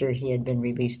after he had been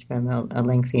released from a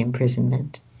lengthy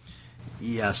imprisonment.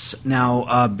 Yes.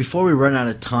 Now, before we run out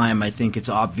of time, I think it's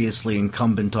obviously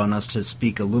incumbent on us to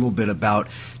speak a little bit about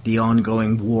the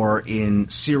ongoing war in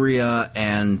Syria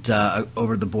and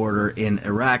over the border in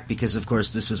Iraq, because, of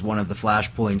course, this is one of the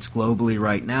flashpoints globally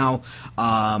right now.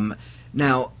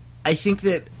 Now, I think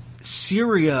that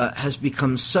Syria has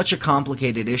become such a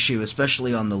complicated issue,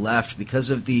 especially on the left, because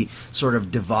of the sort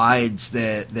of divides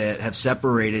that have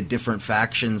separated different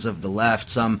factions of the left.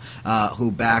 Some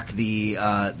who back the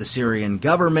Syrian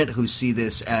government, who see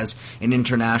this as an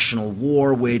international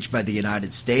war waged by the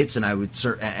United States, and I would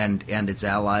and its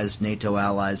allies, NATO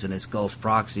allies, and its Gulf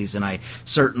proxies, and I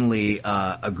certainly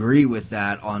agree with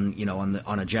that on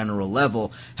a general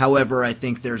level. However, I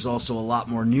think there's also a lot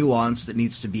more nuance that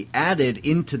needs to be added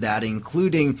into that,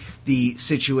 including the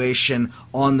situation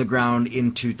on the ground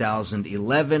in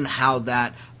 2011, how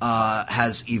that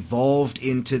has evolved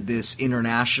into this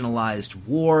internationalized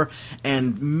war,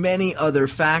 and many other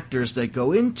factors that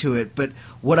go into it. But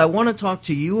what I want to talk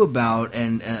to you about,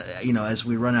 and as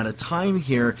we run out of time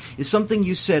here, is something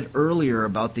you said earlier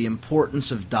about the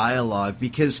importance of dialogue,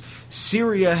 because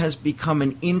Syria has become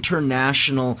an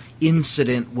international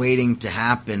incident waiting to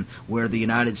happen, where the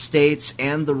United States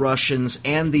and the Russians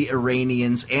and the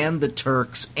Iranians and the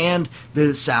Turks and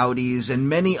the Saudis and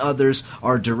many others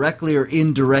are directly or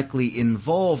indirectly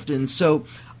involved. And so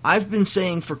I've been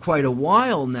saying for quite a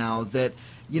while now that,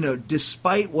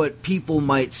 despite what people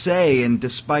might say, and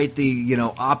despite the,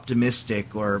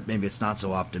 optimistic, or maybe it's not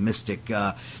so optimistic,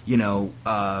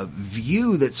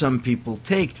 view that some people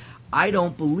take, I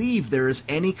don't believe there is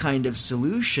any kind of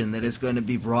solution that is going to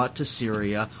be brought to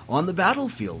Syria on the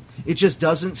battlefield. It just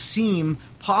doesn't seem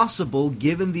possible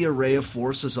given the array of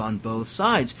forces on both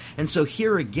sides. And so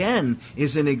here again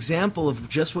is an example of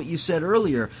just what you said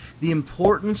earlier, the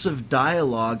importance of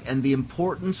dialogue and the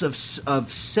importance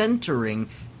of centering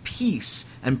peace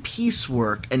and peace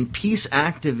work and peace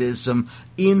activism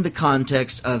in the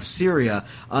context of Syria.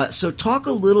 So talk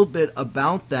a little bit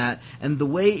about that and the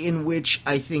way in which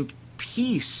I think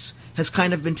peace has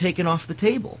kind of been taken off the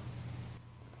table.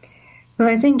 Well,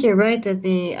 I think you're right that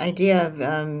the idea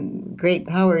of great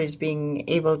powers being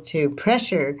able to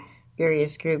pressure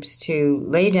various groups to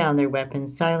lay down their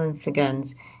weapons, silence the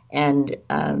guns, and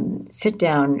sit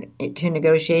down to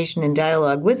negotiation and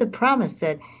dialogue with a promise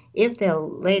that if they'll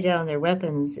lay down their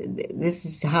weapons, this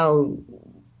is how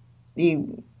the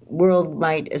world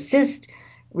might assist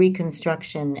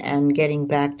reconstruction and getting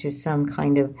back to some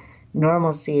kind of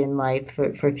normalcy in life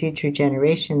for future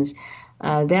generations.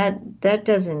 That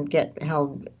doesn't get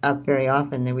held up very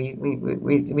often. That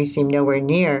we seem nowhere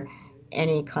near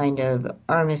any kind of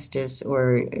armistice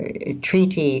or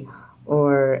treaty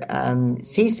or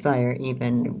ceasefire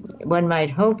even. One might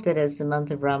hope that as the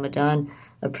month of Ramadan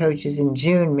approaches in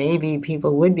June, maybe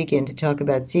people would begin to talk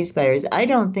about ceasefires. I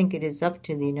don't think it is up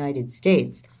to the United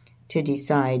States to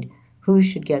decide who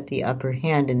should get the upper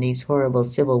hand in these horrible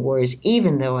civil wars,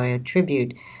 even though I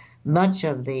attribute much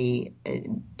of the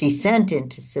descent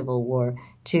into civil war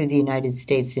to the United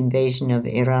States invasion of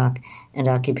Iraq and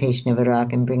occupation of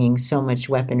Iraq and bringing so much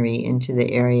weaponry into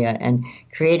the area and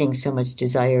creating so much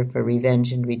desire for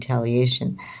revenge and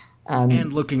retaliation.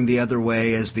 And looking the other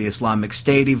way as the Islamic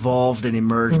State evolved and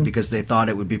emerged because they thought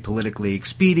it would be politically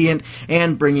expedient,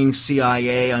 and bringing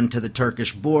CIA onto the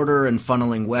Turkish border and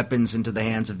funneling weapons into the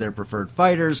hands of their preferred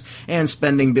fighters, and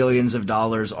spending billions of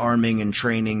dollars arming and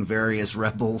training various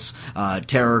rebels,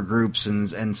 terror groups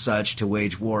and such to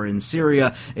wage war in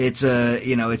Syria. It's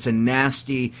a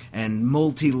nasty and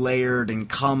multi-layered and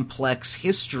complex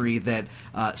history that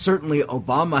certainly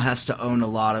Obama has to own a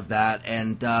lot of that,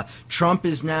 and Trump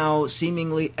is now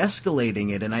seemingly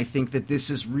escalating it. And I think that this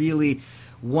is really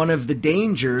one of the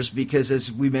dangers, because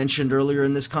as we mentioned earlier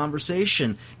in this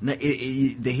conversation,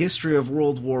 the history of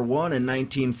World War I in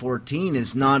 1914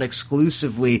 is not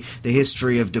exclusively the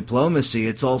history of diplomacy.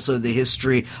 It's also the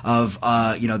history of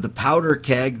the powder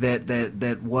keg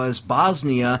that was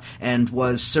Bosnia and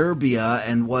was Serbia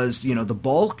and was the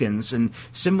Balkans. And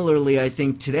similarly, I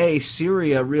think today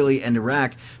Syria really and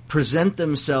Iraq present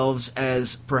themselves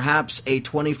as perhaps a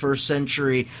 21st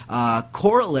century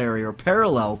corollary or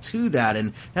parallel to that,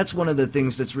 and that's one of the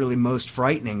things that's really most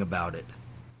frightening about it.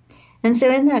 And so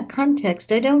in that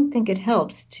context, I don't think it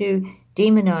helps to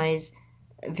demonize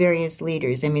various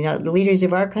leaders. I mean, the leaders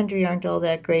of our country aren't all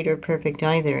that great or perfect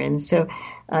either, and so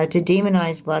to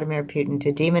demonize Vladimir Putin,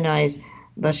 to demonize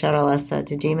Bashar al-Assad,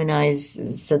 to demonize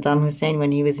Saddam Hussein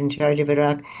when he was in charge of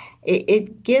Iraq,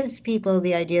 it gives people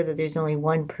the idea that there's only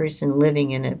one person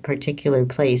living in a particular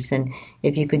place. And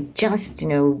if you could just,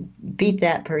 beat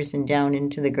that person down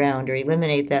into the ground or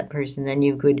eliminate that person, then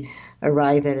you could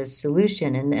arrive at a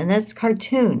solution. And that's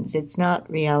cartoons. It's not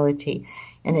reality.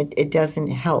 And it doesn't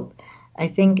help. I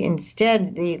think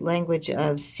instead the language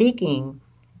of seeking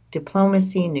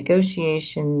diplomacy,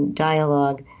 negotiation,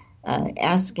 dialogue,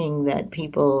 asking that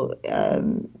people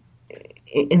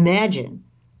imagine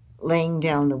laying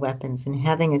down the weapons and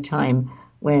having a time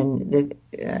when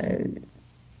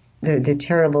the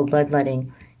terrible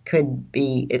bloodletting could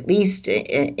be at least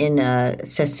in a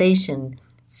cessation,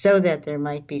 so that there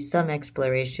might be some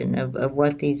exploration of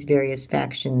what these various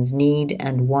factions need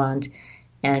and want,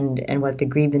 and what the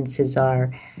grievances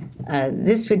are.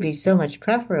 This would be so much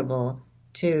preferable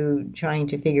to trying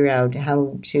to figure out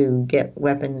how to get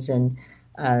weapons and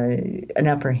an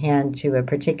upper hand to a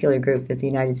particular group that the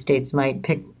United States might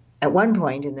pick at one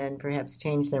point and then perhaps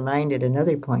change their mind at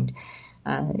another point.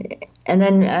 And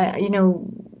then,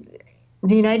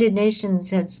 the United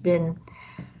Nations has been,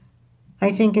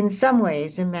 I think, in some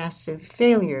ways, a massive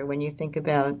failure when you think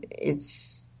about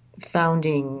its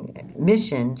founding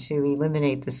mission to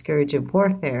eliminate the scourge of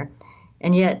warfare.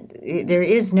 And yet there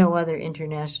is no other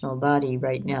international body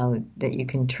right now that you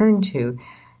can turn to.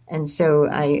 And so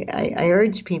I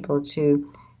urge people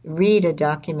to read a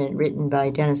document written by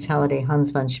Dennis Halliday,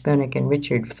 Hans von Sponeck, and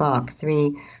Richard Falk,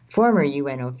 3 former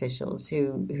UN officials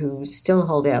who still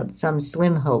hold out some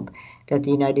slim hope that the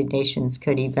United Nations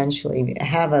could eventually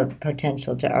have a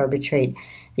potential to arbitrate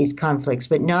these conflicts,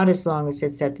 but not as long as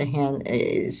it's at the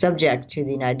hand subject to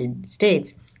the United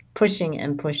States pushing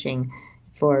and pushing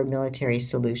for military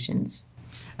solutions.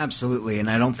 Absolutely, and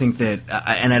I don't think that,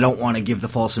 and I don't want to give the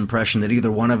false impression that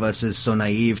either one of us is so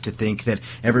naive to think that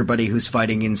everybody who's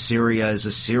fighting in Syria is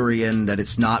a Syrian, that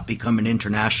it's not become an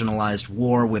internationalized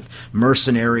war with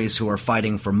mercenaries who are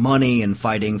fighting for money and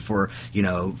fighting for,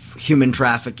 human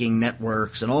trafficking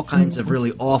networks and all kinds of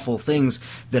really awful things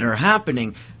that are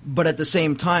happening. But at the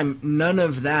same time, none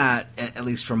of that, at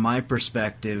least from my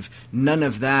perspective, none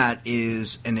of that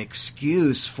is an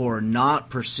excuse for not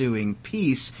pursuing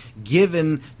peace,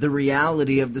 given the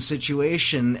reality of the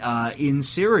situation in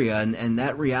Syria. And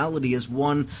that reality is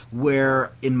one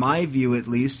where, in my view at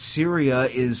least, Syria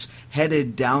is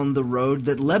headed down the road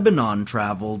that Lebanon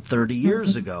traveled 30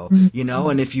 years ago.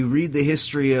 And if you read the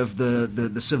history of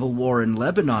the civil war in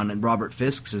Lebanon, and Robert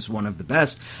Fiske's is one of the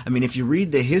best, if you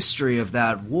read the history of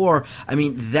that war,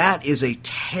 that is a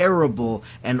terrible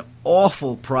and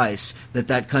awful price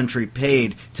that country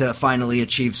paid to finally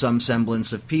achieve some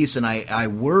semblance of peace. And I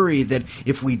worry that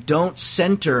if we don't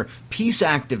center peace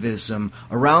activism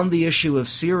around the issue of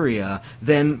Syria,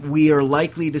 then we are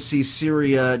likely to see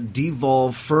Syria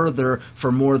devolve further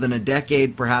for more than a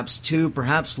decade, perhaps 2,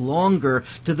 perhaps longer,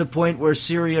 to the point where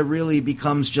Syria really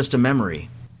becomes just a memory.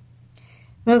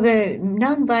 Well, the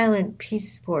Nonviolent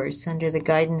Peace Force, under the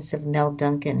guidance of Mel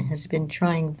Duncan, has been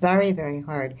trying very, very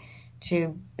hard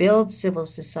to build civil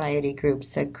society groups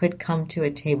that could come to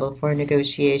a table for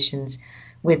negotiations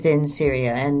within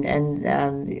Syria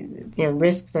and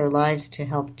risk their lives to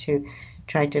help to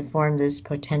try to form this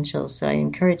potential. So I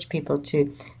encourage people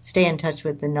to stay in touch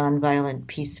with the Nonviolent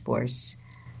Peace Force.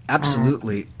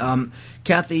 Absolutely.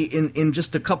 Kathy, in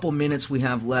just a couple minutes we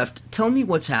have left, tell me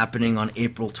what's happening on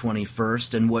April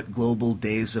 21st and what Global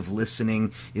Days of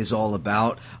Listening is all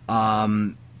about.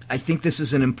 I think this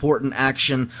is an important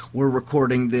action. We're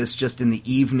recording this just in the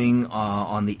evening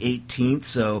on the 18th,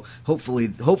 so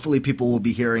hopefully people will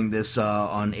be hearing this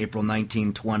on April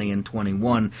 19, 20, and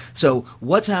 21. So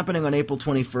what's happening on April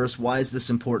 21st? Why is this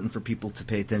important for people to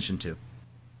pay attention to?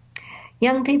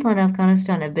 Young people in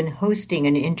Afghanistan have been hosting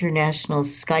an international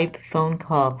Skype phone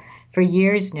call for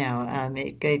years now.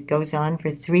 It goes on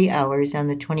for 3 hours on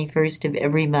the 21st of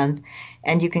every month,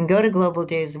 and you can go to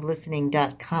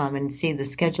globaldaysoflistening.com and see the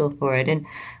schedule for it. And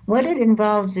what it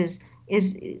involves is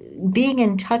being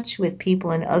in touch with people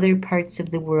in other parts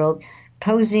of the world,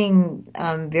 posing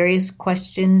various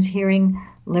questions,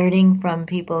 learning from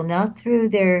people, not through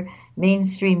their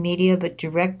mainstream media, but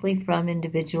directly from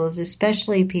individuals,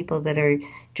 especially people that are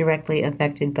directly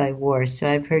affected by war. So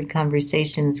I've heard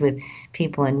conversations with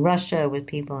people in Russia, with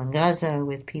people in Gaza,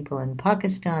 with people in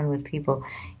Pakistan, with people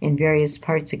in various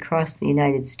parts across the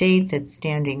United States at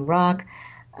Standing Rock.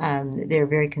 They're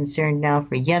very concerned now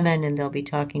for Yemen, and they'll be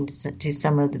talking to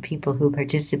some of the people who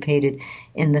participated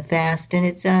in the fast. And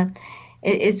it's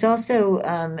also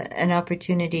an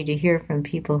opportunity to hear from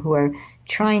people who are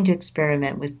trying to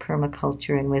experiment with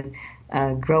permaculture and with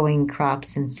growing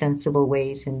crops in sensible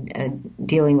ways and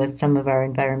dealing with some of our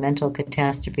environmental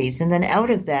catastrophes. And then out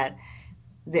of that,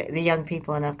 the young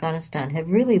people in Afghanistan have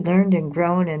really learned and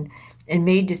grown and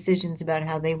made decisions about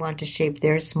how they want to shape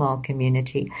their small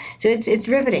community. So it's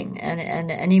riveting, and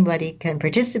anybody can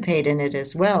participate in it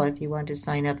as well. If you want to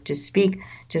sign up to speak,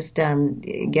 just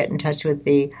get in touch with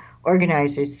the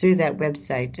organizers through that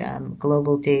website,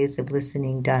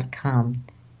 globaldaysoflistening.com.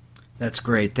 That's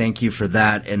great. Thank you for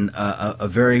that, and a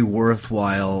very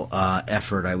worthwhile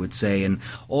effort, I would say. And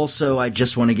also, I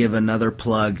just want to give another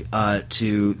plug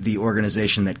to the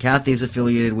organization that Kathy's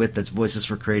affiliated with, that's Voices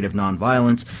for Creative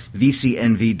Nonviolence,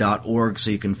 vcnv.org,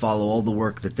 so you can follow all the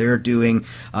work that they're doing.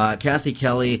 Kathy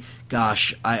Kelly,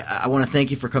 gosh, I want to thank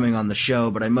you for coming on the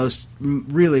show, but I most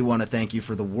really want to thank you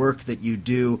for the work that you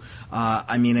do.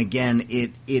 I mean, again,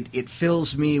 it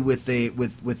fills me with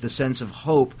the sense of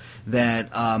hope that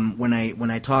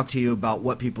when I talk to you about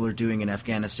what people are doing in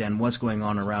Afghanistan, what's going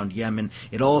on around Yemen,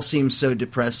 it all seems so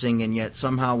depressing, and yet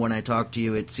somehow when I talk to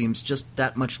you, it seems just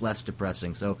that much less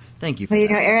depressing. So thank you for that.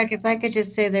 Well, Eric, if I could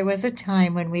just say, there was a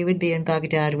time when we would be in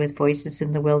Baghdad with Voices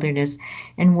in the Wilderness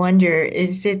and wonder,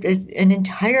 is it an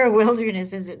entire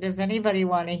wilderness? Does anybody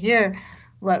want to hear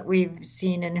what we've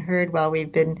seen and heard while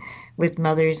we've been with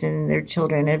mothers and their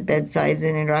children at bedsides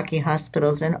in Iraqi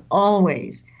hospitals? And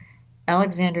always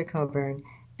Alexander Coburn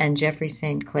and Jeffrey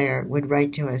St. Clair would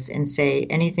write to us and say,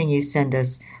 anything you send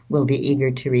us, we'll be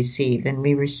eager to receive. And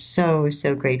we were so,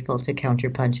 so grateful to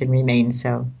Counterpunch and remain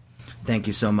so. Thank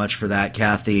you so much for that,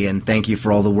 Kathy, and thank you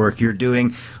for all the work you're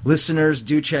doing. Listeners,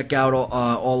 do check out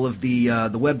all of the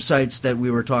websites that we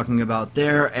were talking about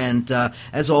there. And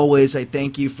as always, I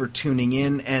thank you for tuning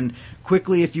in. And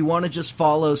quickly, if you want to just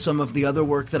follow some of the other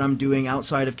work that I'm doing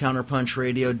outside of Counterpunch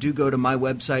Radio, do go to my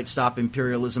website,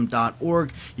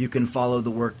 stopimperialism.org. You can follow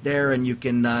the work there, and you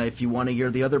can, if you want to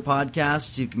hear the other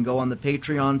podcasts, you can go on the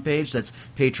Patreon page. That's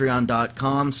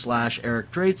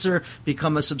patreon.com/Eric Draitser.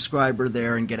 Become a subscriber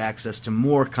there and get access to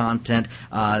more content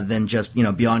than just,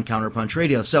 beyond Counterpunch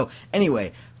Radio. So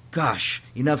anyway, gosh,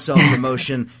 enough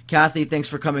self-promotion. Kathy, thanks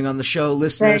for coming on the show.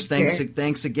 Listeners,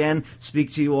 thanks again.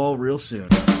 Speak to you all real soon.